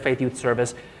Days of Interfaith Youth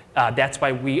Service. That's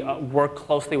why we work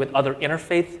closely with other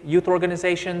interfaith youth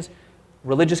organizations,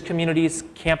 religious communities,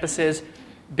 campuses,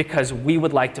 because we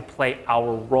would like to play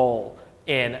our role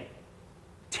in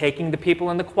taking the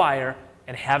people in the choir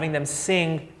and having them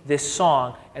sing this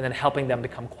song and then helping them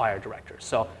become choir directors.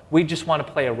 So we just want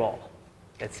to play a role.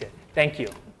 That's it. Thank you.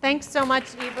 Thanks so much,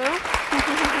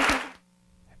 Eboo.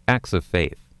 Acts of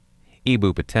Faith.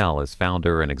 Eboo Patel is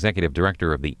founder and executive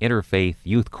director of the Interfaith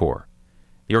Youth Corps.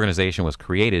 The organization was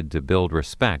created to build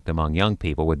respect among young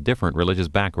people with different religious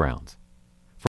backgrounds.